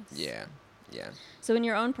process. Yeah. So in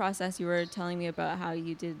your own process, you were telling me about how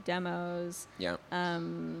you did demos. Yeah.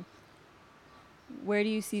 Where do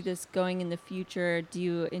you see this going in the future? Do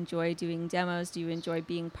you enjoy doing demos? Do you enjoy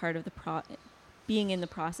being part of being in the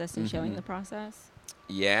process and showing the process?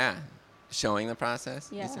 Yeah. Showing the process?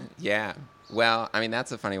 Yeah. Yeah. Well, I mean,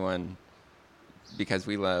 that's a funny one because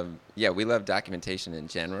we love documentation in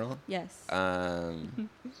general. Yes. And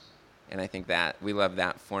I think that we love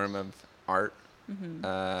that form of art.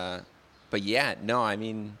 But yeah, no, I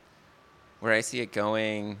mean, where I see it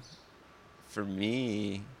going for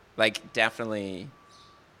me, like definitely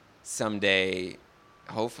someday,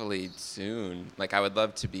 hopefully soon, like I would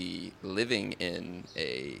love to be living in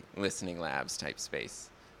a listening labs type space.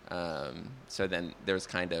 So then there's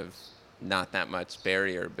kind of not that much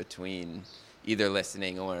barrier between either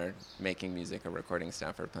listening or making music or recording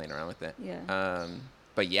stuff or playing around with it. Yeah.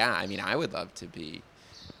 But yeah, I mean, I would love to be,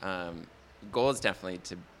 goal is definitely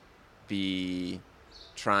to be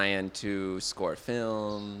trying to score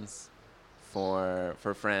films for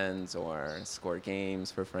friends or score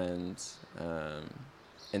games for friends.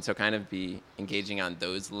 And so kind of be engaging on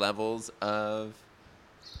those levels of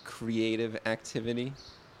creative activity.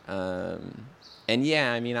 And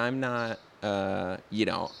yeah, I mean, I'm not,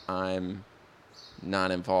 I'm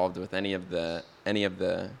not involved with any of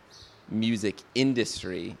the music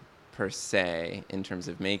industry per se in terms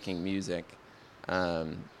of making music.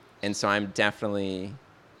 And so I'm definitely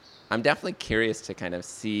curious to kind of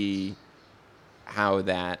see how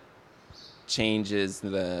that changes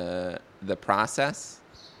the process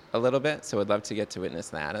a little bit. So I'd love to get to witness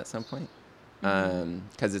that at some point.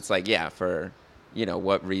 'Cause it's like, for,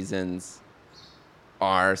 what reasons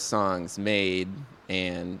are songs made,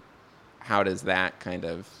 and how does that kind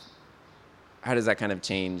of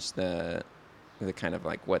change the kind of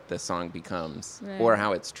like what the song becomes, right. Or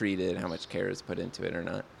how it's treated, how much care is put into it or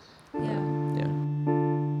not. Yeah.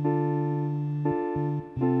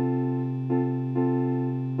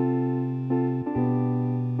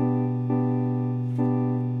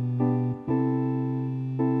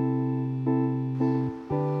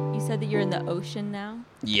 You said that you're in the ocean now?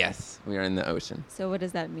 Yes, we are in the ocean. So what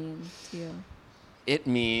does that mean to you? It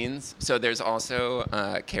means, so there's also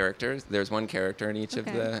characters. There's one character in each of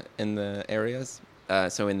the areas.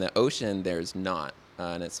 So in the ocean, there's naut,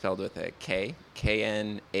 and it's spelled with a K,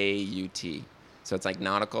 K-N-A-U-T. So it's like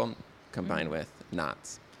nautical combined with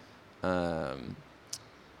knots.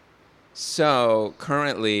 So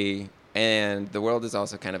currently, and the world is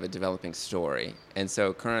also kind of a developing story. And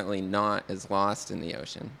so currently, naut is lost in the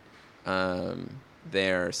ocean.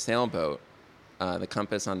 Their sailboat, the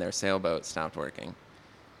compass on their sailboat stopped working.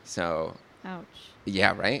 So. Ouch.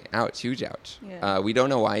 Yeah, right? Ouch, huge ouch. Yeah. We don't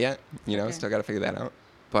know why yet, still got to figure that out.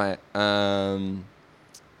 But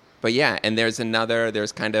yeah, and there's Be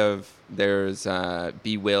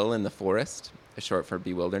Will in the Forest, short for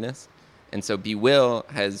Bewilderness. And so Be Will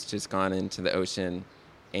has just gone into the ocean,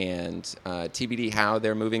 and TBD how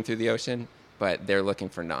they're moving through the ocean, but they're looking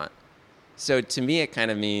for naut. So to me, it kind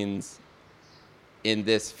of means in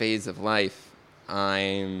this phase of life,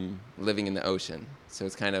 I'm living in the ocean. So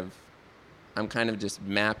it's I'm kind of just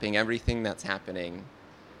mapping everything that's happening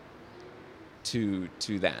to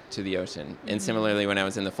the ocean. Mm-hmm. And similarly, when I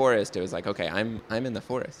was in the forest, it was like, okay, I'm in the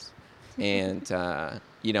forest. And,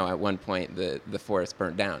 at one point, the forest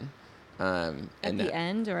burnt down. At the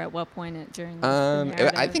end, or at what point during the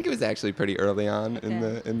narrative? I think it was actually pretty early on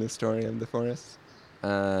in the story of the forest.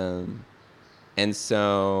 And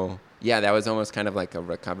so, yeah, that was almost kind of like a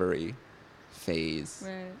recovery phase.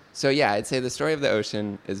 Right. So, yeah, I'd say the story of the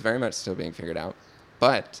ocean is very much still being figured out.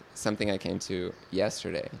 But something I came to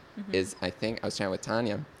yesterday is, I was chatting with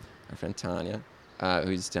Tanya, our friend Tanya,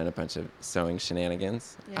 who's done a bunch of sewing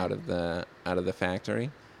shenanigans out of the factory.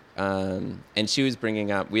 And she was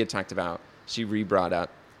bringing up, she re-brought up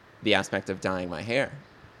the aspect of dyeing my hair.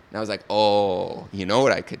 And I was like, oh, you know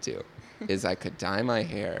what I could do? Is I could dye my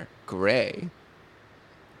hair gray.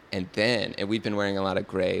 And we've been wearing a lot of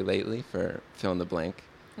gray lately for fill in the blank.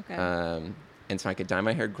 Okay. And so I could dye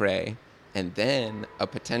my hair gray. And then a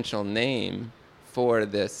potential name for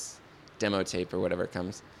this demo tape or whatever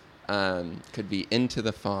comes could be Into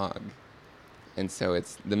the Fog. And so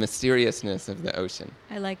it's the mysteriousness of the ocean.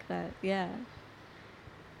 I like that. Yeah.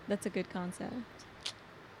 That's a good concept.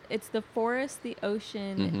 It's the forest, the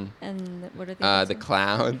ocean, and what are the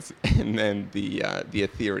clouds, and then the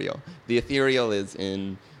ethereal. The ethereal is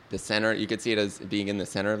in the center. You could see it as being in the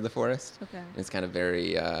center of the forest. Okay. It's kind of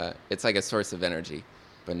very, it's like a source of energy,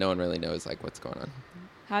 but no one really knows like what's going on.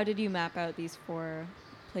 How did you map out these 4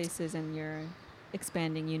 places in your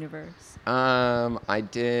expanding universe? I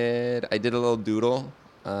did a little doodle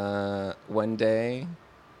one day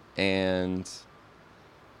and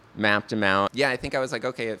mapped them out. Yeah, I think I was like,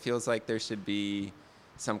 okay, it feels like there should be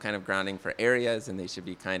some kind of grounding for areas, and they should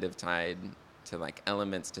be kind of tied to like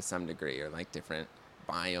elements to some degree, or like different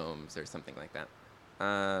biomes or something like that.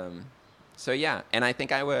 So yeah, and I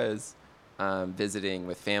think I was visiting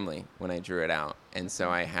with family when I drew it out, and so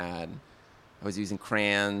I was using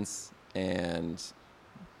crayons, and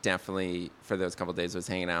definitely for those couple of days was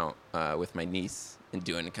hanging out with my niece and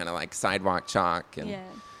doing kind of like sidewalk chalk and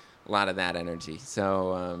a lot of that energy.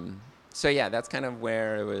 So yeah, that's kind of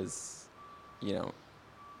where it was,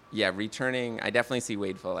 returning. I definitely see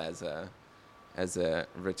Wadeful as a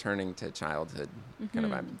returning to childhood kind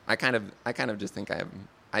of vibe. I kind of just think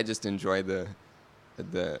I just enjoy the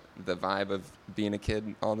vibe of being a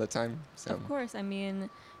kid all the time. So. Of course, I mean,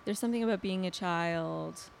 there's something about being a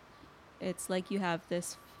child. It's like you have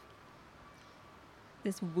this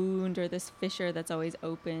wound or this fissure that's always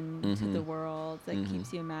open to the world that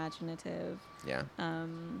keeps you imaginative. Yeah.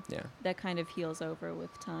 That kind of heals over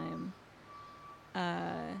with time.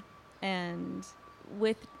 And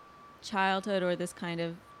with childhood or this kind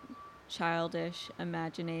of childish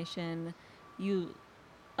imagination, you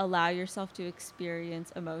allow yourself to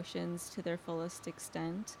experience emotions to their fullest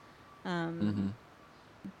extent. You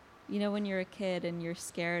know, when you're a kid and you're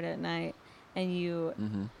scared at night and you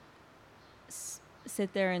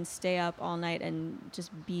sit there and stay up all night and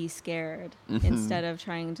just be scared instead of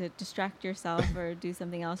trying to distract yourself or do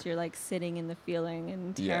something else, you're like sitting in the feeling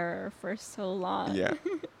and terror for so long.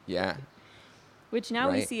 Yeah. Which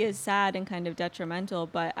now we see as sad and kind of detrimental,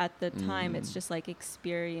 but at the time it's just like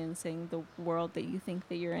experiencing the world that you think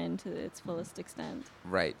that you're in to its fullest extent.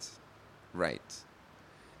 Right.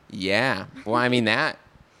 Yeah. Well, I mean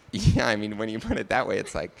when you put it that way,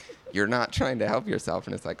 it's like you're not trying to help yourself,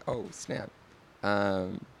 and it's like, oh, snap.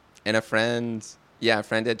 And a friend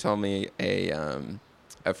had told me a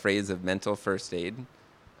phrase of mental first aid.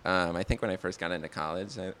 I think when I first got into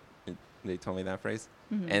college, they told me that phrase.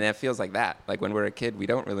 Mm-hmm. And that feels like that. Like when we're a kid, we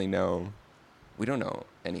don't know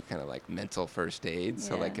any kind of like mental first aid. Yeah.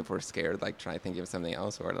 So like if we're scared, like try thinking of something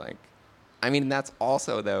else, or like, I mean, that's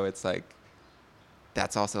also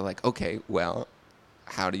like, okay, well,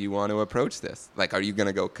 how do you want to approach this? Like, are you going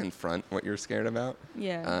to go confront what you're scared about?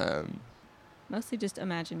 Yeah. Mostly just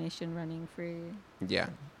imagination running free. Yeah.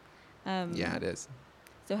 Yeah, it is.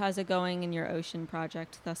 So how's it going in your ocean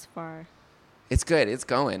project thus far? It's good. It's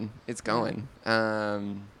going. It's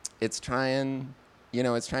trying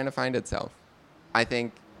to find itself. I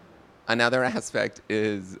think another aspect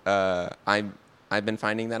is I've been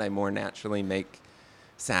finding that I more naturally make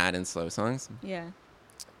sad and slow songs. Yeah.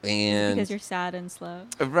 And because you're sad and slow.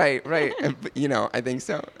 Right. I think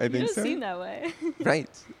so. You don't seem that way. Right.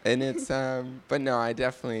 And it's but no, I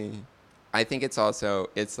think it's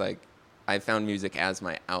like I found music as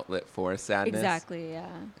my outlet for sadness. Exactly, yeah.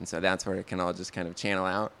 And so that's where it can all just kind of channel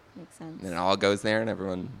out. Makes sense. And it all goes there,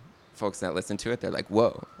 and folks that listen to it, they're like,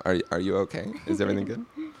 whoa, are you okay? Is everything good?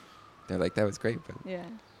 They're like, that was great. But yeah.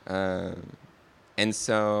 And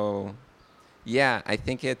so, yeah, I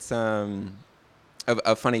think it's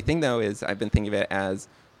a funny thing, though, is I've been thinking of it as,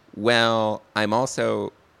 well, I'm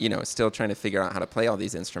also, still trying to figure out how to play all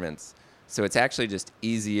these instruments. So it's actually just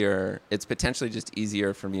easier. It's potentially just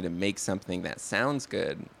easier for me to make something that sounds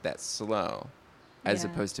good, that's slow, as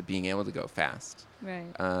opposed to being able to go fast. Right.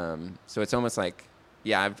 So it's almost like,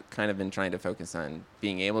 I've kind of been trying to focus on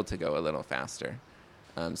being able to go a little faster,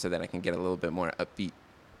 so that I can get a little bit more upbeat,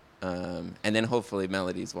 and then hopefully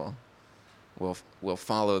melodies will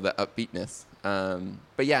follow the upbeatness.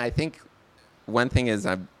 But yeah, I think one thing is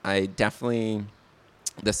I definitely,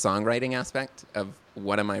 the songwriting aspect of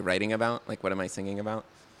what am I writing about, like what am I singing about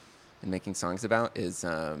and making songs about, is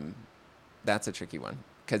that's a tricky one,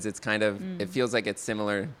 because it's kind of it feels like it's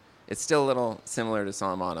similar. It's still a little similar to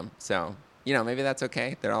Solemn Autumn, so maybe that's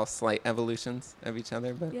okay. They're all slight evolutions of each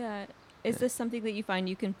other, but is this something that you find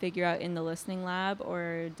you can figure out in the listening lab,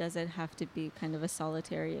 or does it have to be kind of a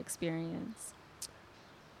solitary experience?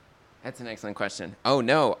 That's an excellent question. Oh,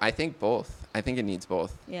 no, I think both. I think it needs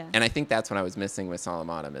both. Yeah. And I think that's what I was missing with Solemn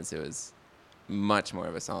Autumn, is it was much more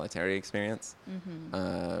of a solitary experience.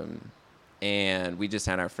 Mm-hmm. And we just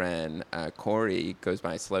had our friend Corey, goes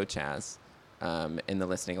by Slow Chaz, in the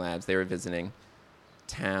listening labs. They were visiting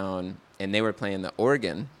town, and they were playing the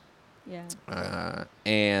organ. Yeah.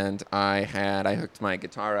 And I hooked my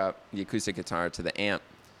guitar up, the acoustic guitar, to the amp.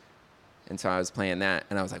 And so I was playing that,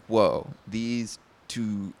 and I was like, whoa, these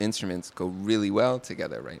two instruments go really well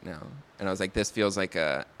together right now. And I was like, this feels like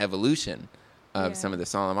a evolution of some of the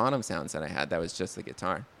Solemn Autumn sounds that I had that was just the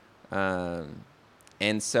guitar.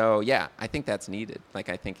 And so, I think that's needed. Like,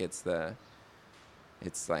 I think it's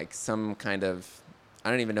like some kind of, I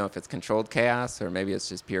don't even know if it's controlled chaos or maybe it's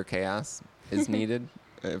just pure chaos is needed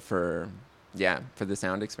for the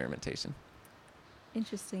sound experimentation.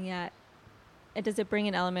 Interesting, yeah. And does it bring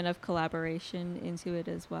an element of collaboration into it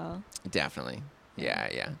as well? Definitely.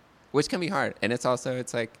 Yeah. Which can be hard. And it's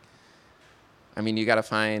like, I mean, you got to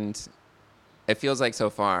find, it feels like so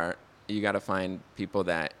far, you got to find people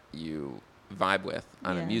that you vibe with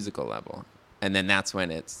on a musical level. And then that's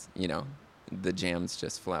when it's, the jams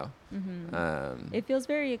just flow. Mm-hmm. It feels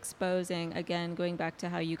very exposing. Again, going back to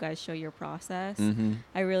how you guys show your process, mm-hmm.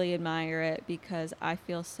 I really admire it, because I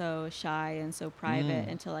feel so shy and so private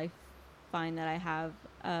until I find that I have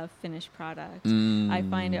a finished product. I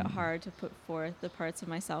find it hard to put forth the parts of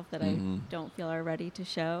myself that I don't feel are ready to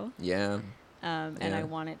show. Yeah. And I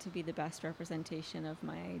want it to be the best representation of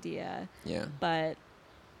my idea. Yeah. But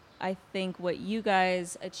I think what you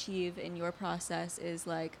guys achieve in your process is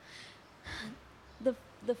like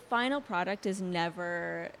the final product is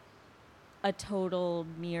never a total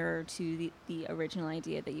mirror to the original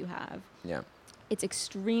idea that you have. Yeah. It's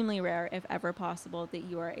extremely rare, if ever possible, that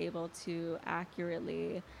you are able to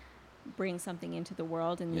accurately bring something into the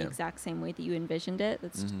world in the exact same way that you envisioned it.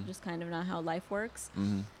 That's just kind of not how life works.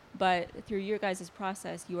 Mm-hmm. But through your guys'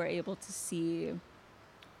 process, you are able to see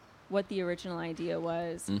what the original idea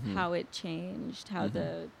was, how it changed, how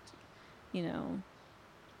the,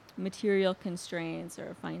 material constraints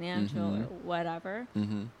or financial or whatever,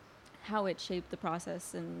 how it shaped the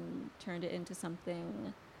process and turned it into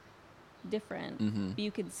something different, but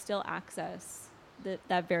you could still access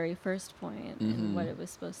that very first point and what it was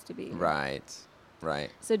supposed to be. Right.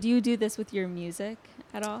 So do you do this with your music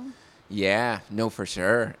at all? Yeah, no, for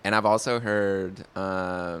sure. And I've also heard,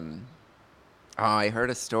 I heard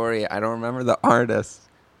a story. I don't remember the artist,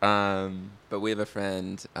 but we have a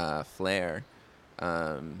friend, Flair,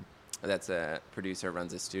 that's a producer,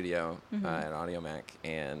 runs a studio at AudioMac,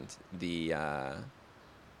 and they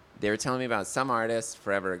were telling me about some artist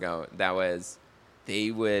forever ago that was,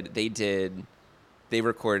 they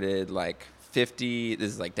recorded like 50, this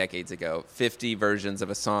is like decades ago, 50 versions of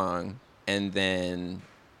a song, and then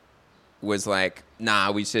was like,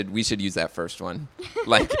 nah, we should use that first one.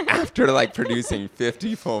 Like after like producing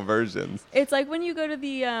 50 full versions. It's like when you go to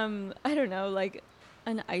the, I don't know, like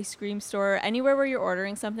an ice cream store, anywhere where you're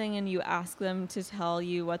ordering something and you ask them to tell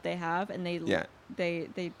you what they have, and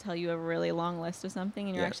they tell you a really long list of something,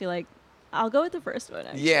 and you're actually like, I'll go with the first one.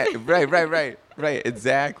 Actually. Yeah, right,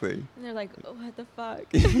 exactly. And they're like, oh, what the fuck?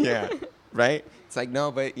 Yeah, right? It's like,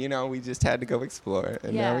 no, but we just had to go explore,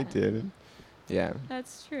 and now we did. Yeah.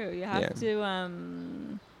 That's true. You have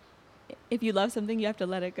to, if you love something, you have to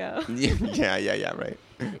let it go. Yeah, right.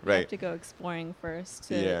 You have to go exploring first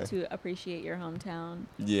to appreciate your hometown.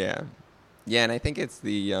 Yeah. Yeah, and I think it's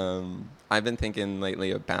I've been thinking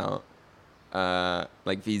lately about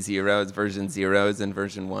like V0s, version 0s and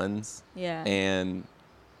version 1s. Yeah. And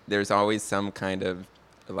there's always some kind of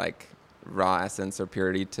like raw essence or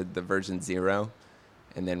purity to the version 0.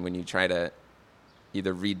 And then when you try to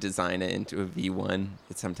either redesign it into a V1,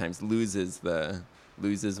 it sometimes loses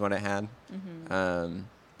what it had.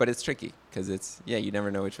 But it's tricky because you never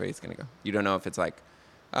know which way it's going to go. You don't know if it's like,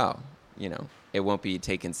 it won't be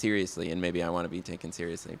taken seriously, and maybe I want to be taken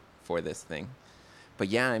seriously for this thing. But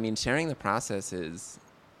yeah, I mean, sharing the process it's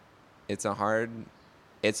a hard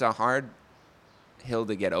hill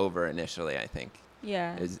to get over initially, I think.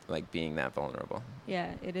 Yeah. Is like being that vulnerable.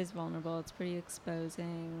 Yeah, it is vulnerable. It's pretty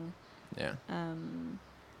exposing. Yeah.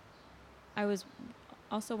 I was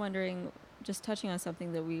also wondering, just touching on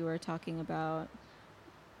something that we were talking about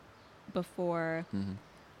before,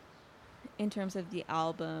 in terms of the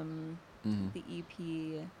album, the EP,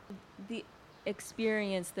 the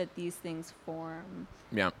experience that these things form.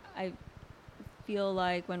 Yeah. I feel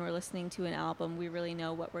like when we're listening to an album, we really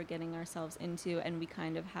know what we're getting ourselves into, and we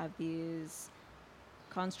kind of have these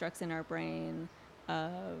constructs in our brain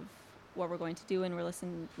of what we're going to do when we're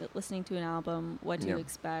listening to an album, what to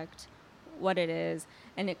expect, what it is,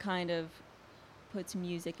 and it kind of puts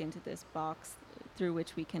music into this box through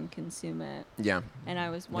which we can consume it. Yeah. And I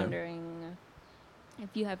was wondering if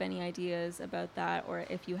you have any ideas about that, or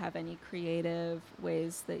if you have any creative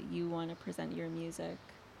ways that you want to present your music.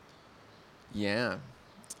 Yeah.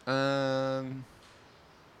 Well,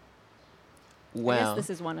 I guess this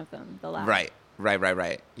is one of them, the lab. Right.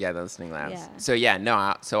 Yeah, the listening labs.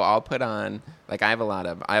 Yeah. So I'll put on, like, I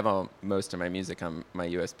have most of my music on my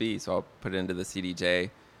USB, so I'll put it into the CDJ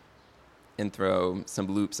and throw some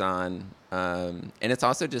loops on. And it's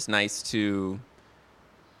also just nice to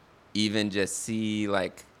even just see,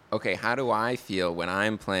 like, okay, how do I feel when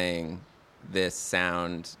I'm playing this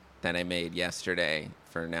sound that I made yesterday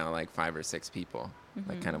for now, like, 5 or 6 people?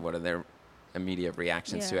 Like, kind of what are their immediate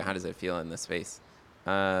reactions to it? How does it feel in the space?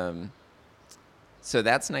 So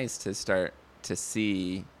that's nice to start to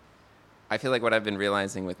see. I feel like what I've been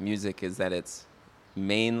realizing with music is that it's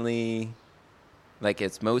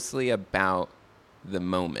mostly about the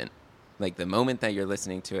moment. Like the moment that you're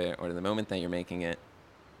listening to it or the moment that you're making it.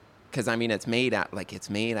 Because, I mean, it's made out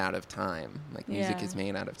of time. Like music is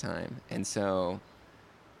made out of time. And so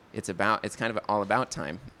it's kind of all about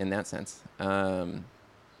time in that sense. And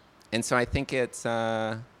so I think it's...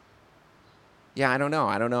 I don't know.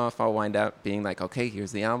 I don't know if I'll wind up being like, okay,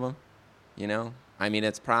 here's the album, I mean,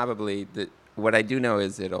 it's probably what I do know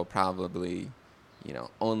is it'll probably,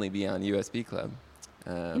 only be on USB Club.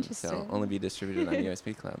 So only be distributed on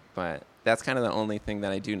USB Club. But that's kind of the only thing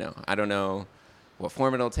that I do know. I don't know what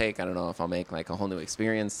form it'll take. I don't know if I'll make like a whole new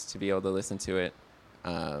experience to be able to listen to it.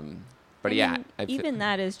 But even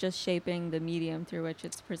that is just shaping the medium through which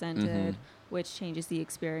it's presented, which changes the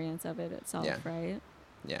experience of it itself, right?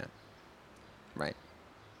 Yeah. Right.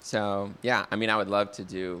 So, yeah, I mean, I would love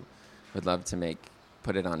to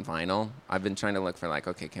put it on vinyl. I've been trying to look for like,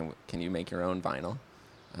 okay, can you make your own vinyl?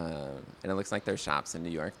 And it looks like there's shops in New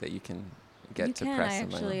York that you can get to press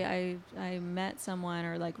some vinyl. I met someone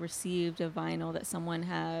or like received a vinyl that someone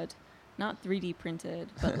had not 3D printed,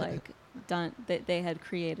 but like done, they had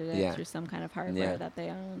created it through some kind of hardware that they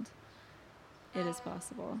owned. It is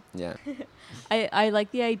possible. Yeah. I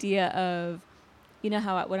like the idea of You know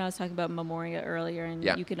how when I was talking about Memoria earlier, and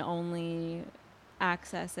you can only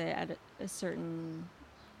access it at a certain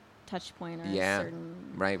touch point or a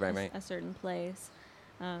certain a certain place.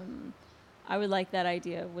 I would like that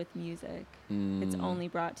idea with music. It's only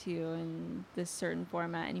brought to you in this certain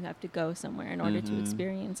format, and you have to go somewhere in order to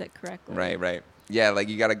experience it correctly. Right. Yeah, like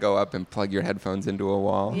you got to go up and plug your headphones into a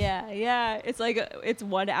wall. Yeah. It's like it's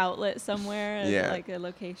one outlet somewhere, like a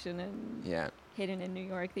location hidden in New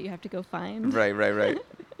York that you have to go find. Right.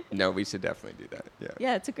 No, we should definitely do that.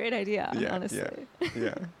 Yeah, it's a great idea, honestly.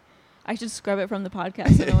 Yeah. I should scrub it from the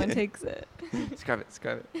podcast so no one takes it. Scrub it.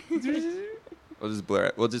 We'll just blur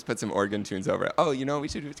it. We'll just put some organ tunes over it. Oh, you know what we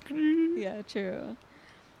should do? Yeah, true.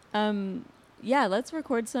 Let's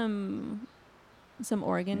record some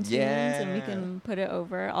organ tunes and we can put it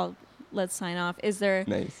over. Let's sign off. Is there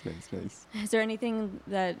nice. Is there anything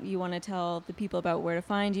that you want to tell the people about where to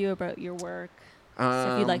find you, about your work,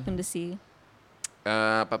 stuff you'd like them to see?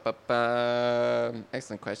 Excellent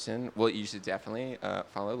question. Well, you should definitely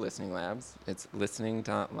follow Listening Labs. It's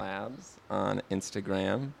listening.labs on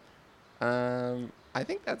Instagram. I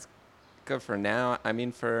think that's good for now. I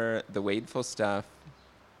mean, for the Wadeful stuff,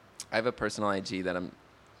 I have a personal IG that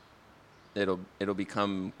it'll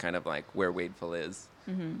become kind of like where Wadeful is.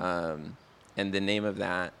 And the name of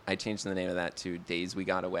that, I changed the name of that to Days We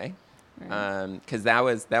Got Away. Right. 'Cause that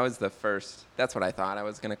was the first, that's what I thought I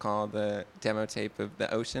was going to call the demo tape of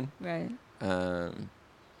The Ocean. Right.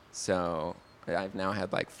 So I've now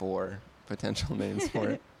had like 4 potential names for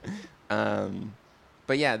it.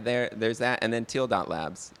 But yeah, there's that. And then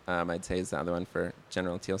Teal.labs, I'd say is the other one for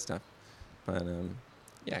general Teal stuff. But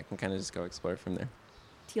I can kind of just go explore from there.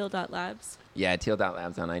 Teal.labs? Yeah,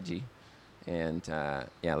 Teal.labs on IG. And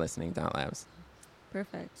listening.labs.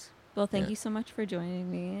 Perfect. Well, thank you so much for joining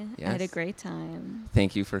me. Yes. I had a great time.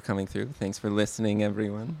 Thank you for coming through. Thanks for listening,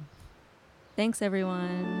 everyone. Thanks,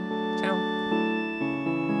 everyone. Ciao.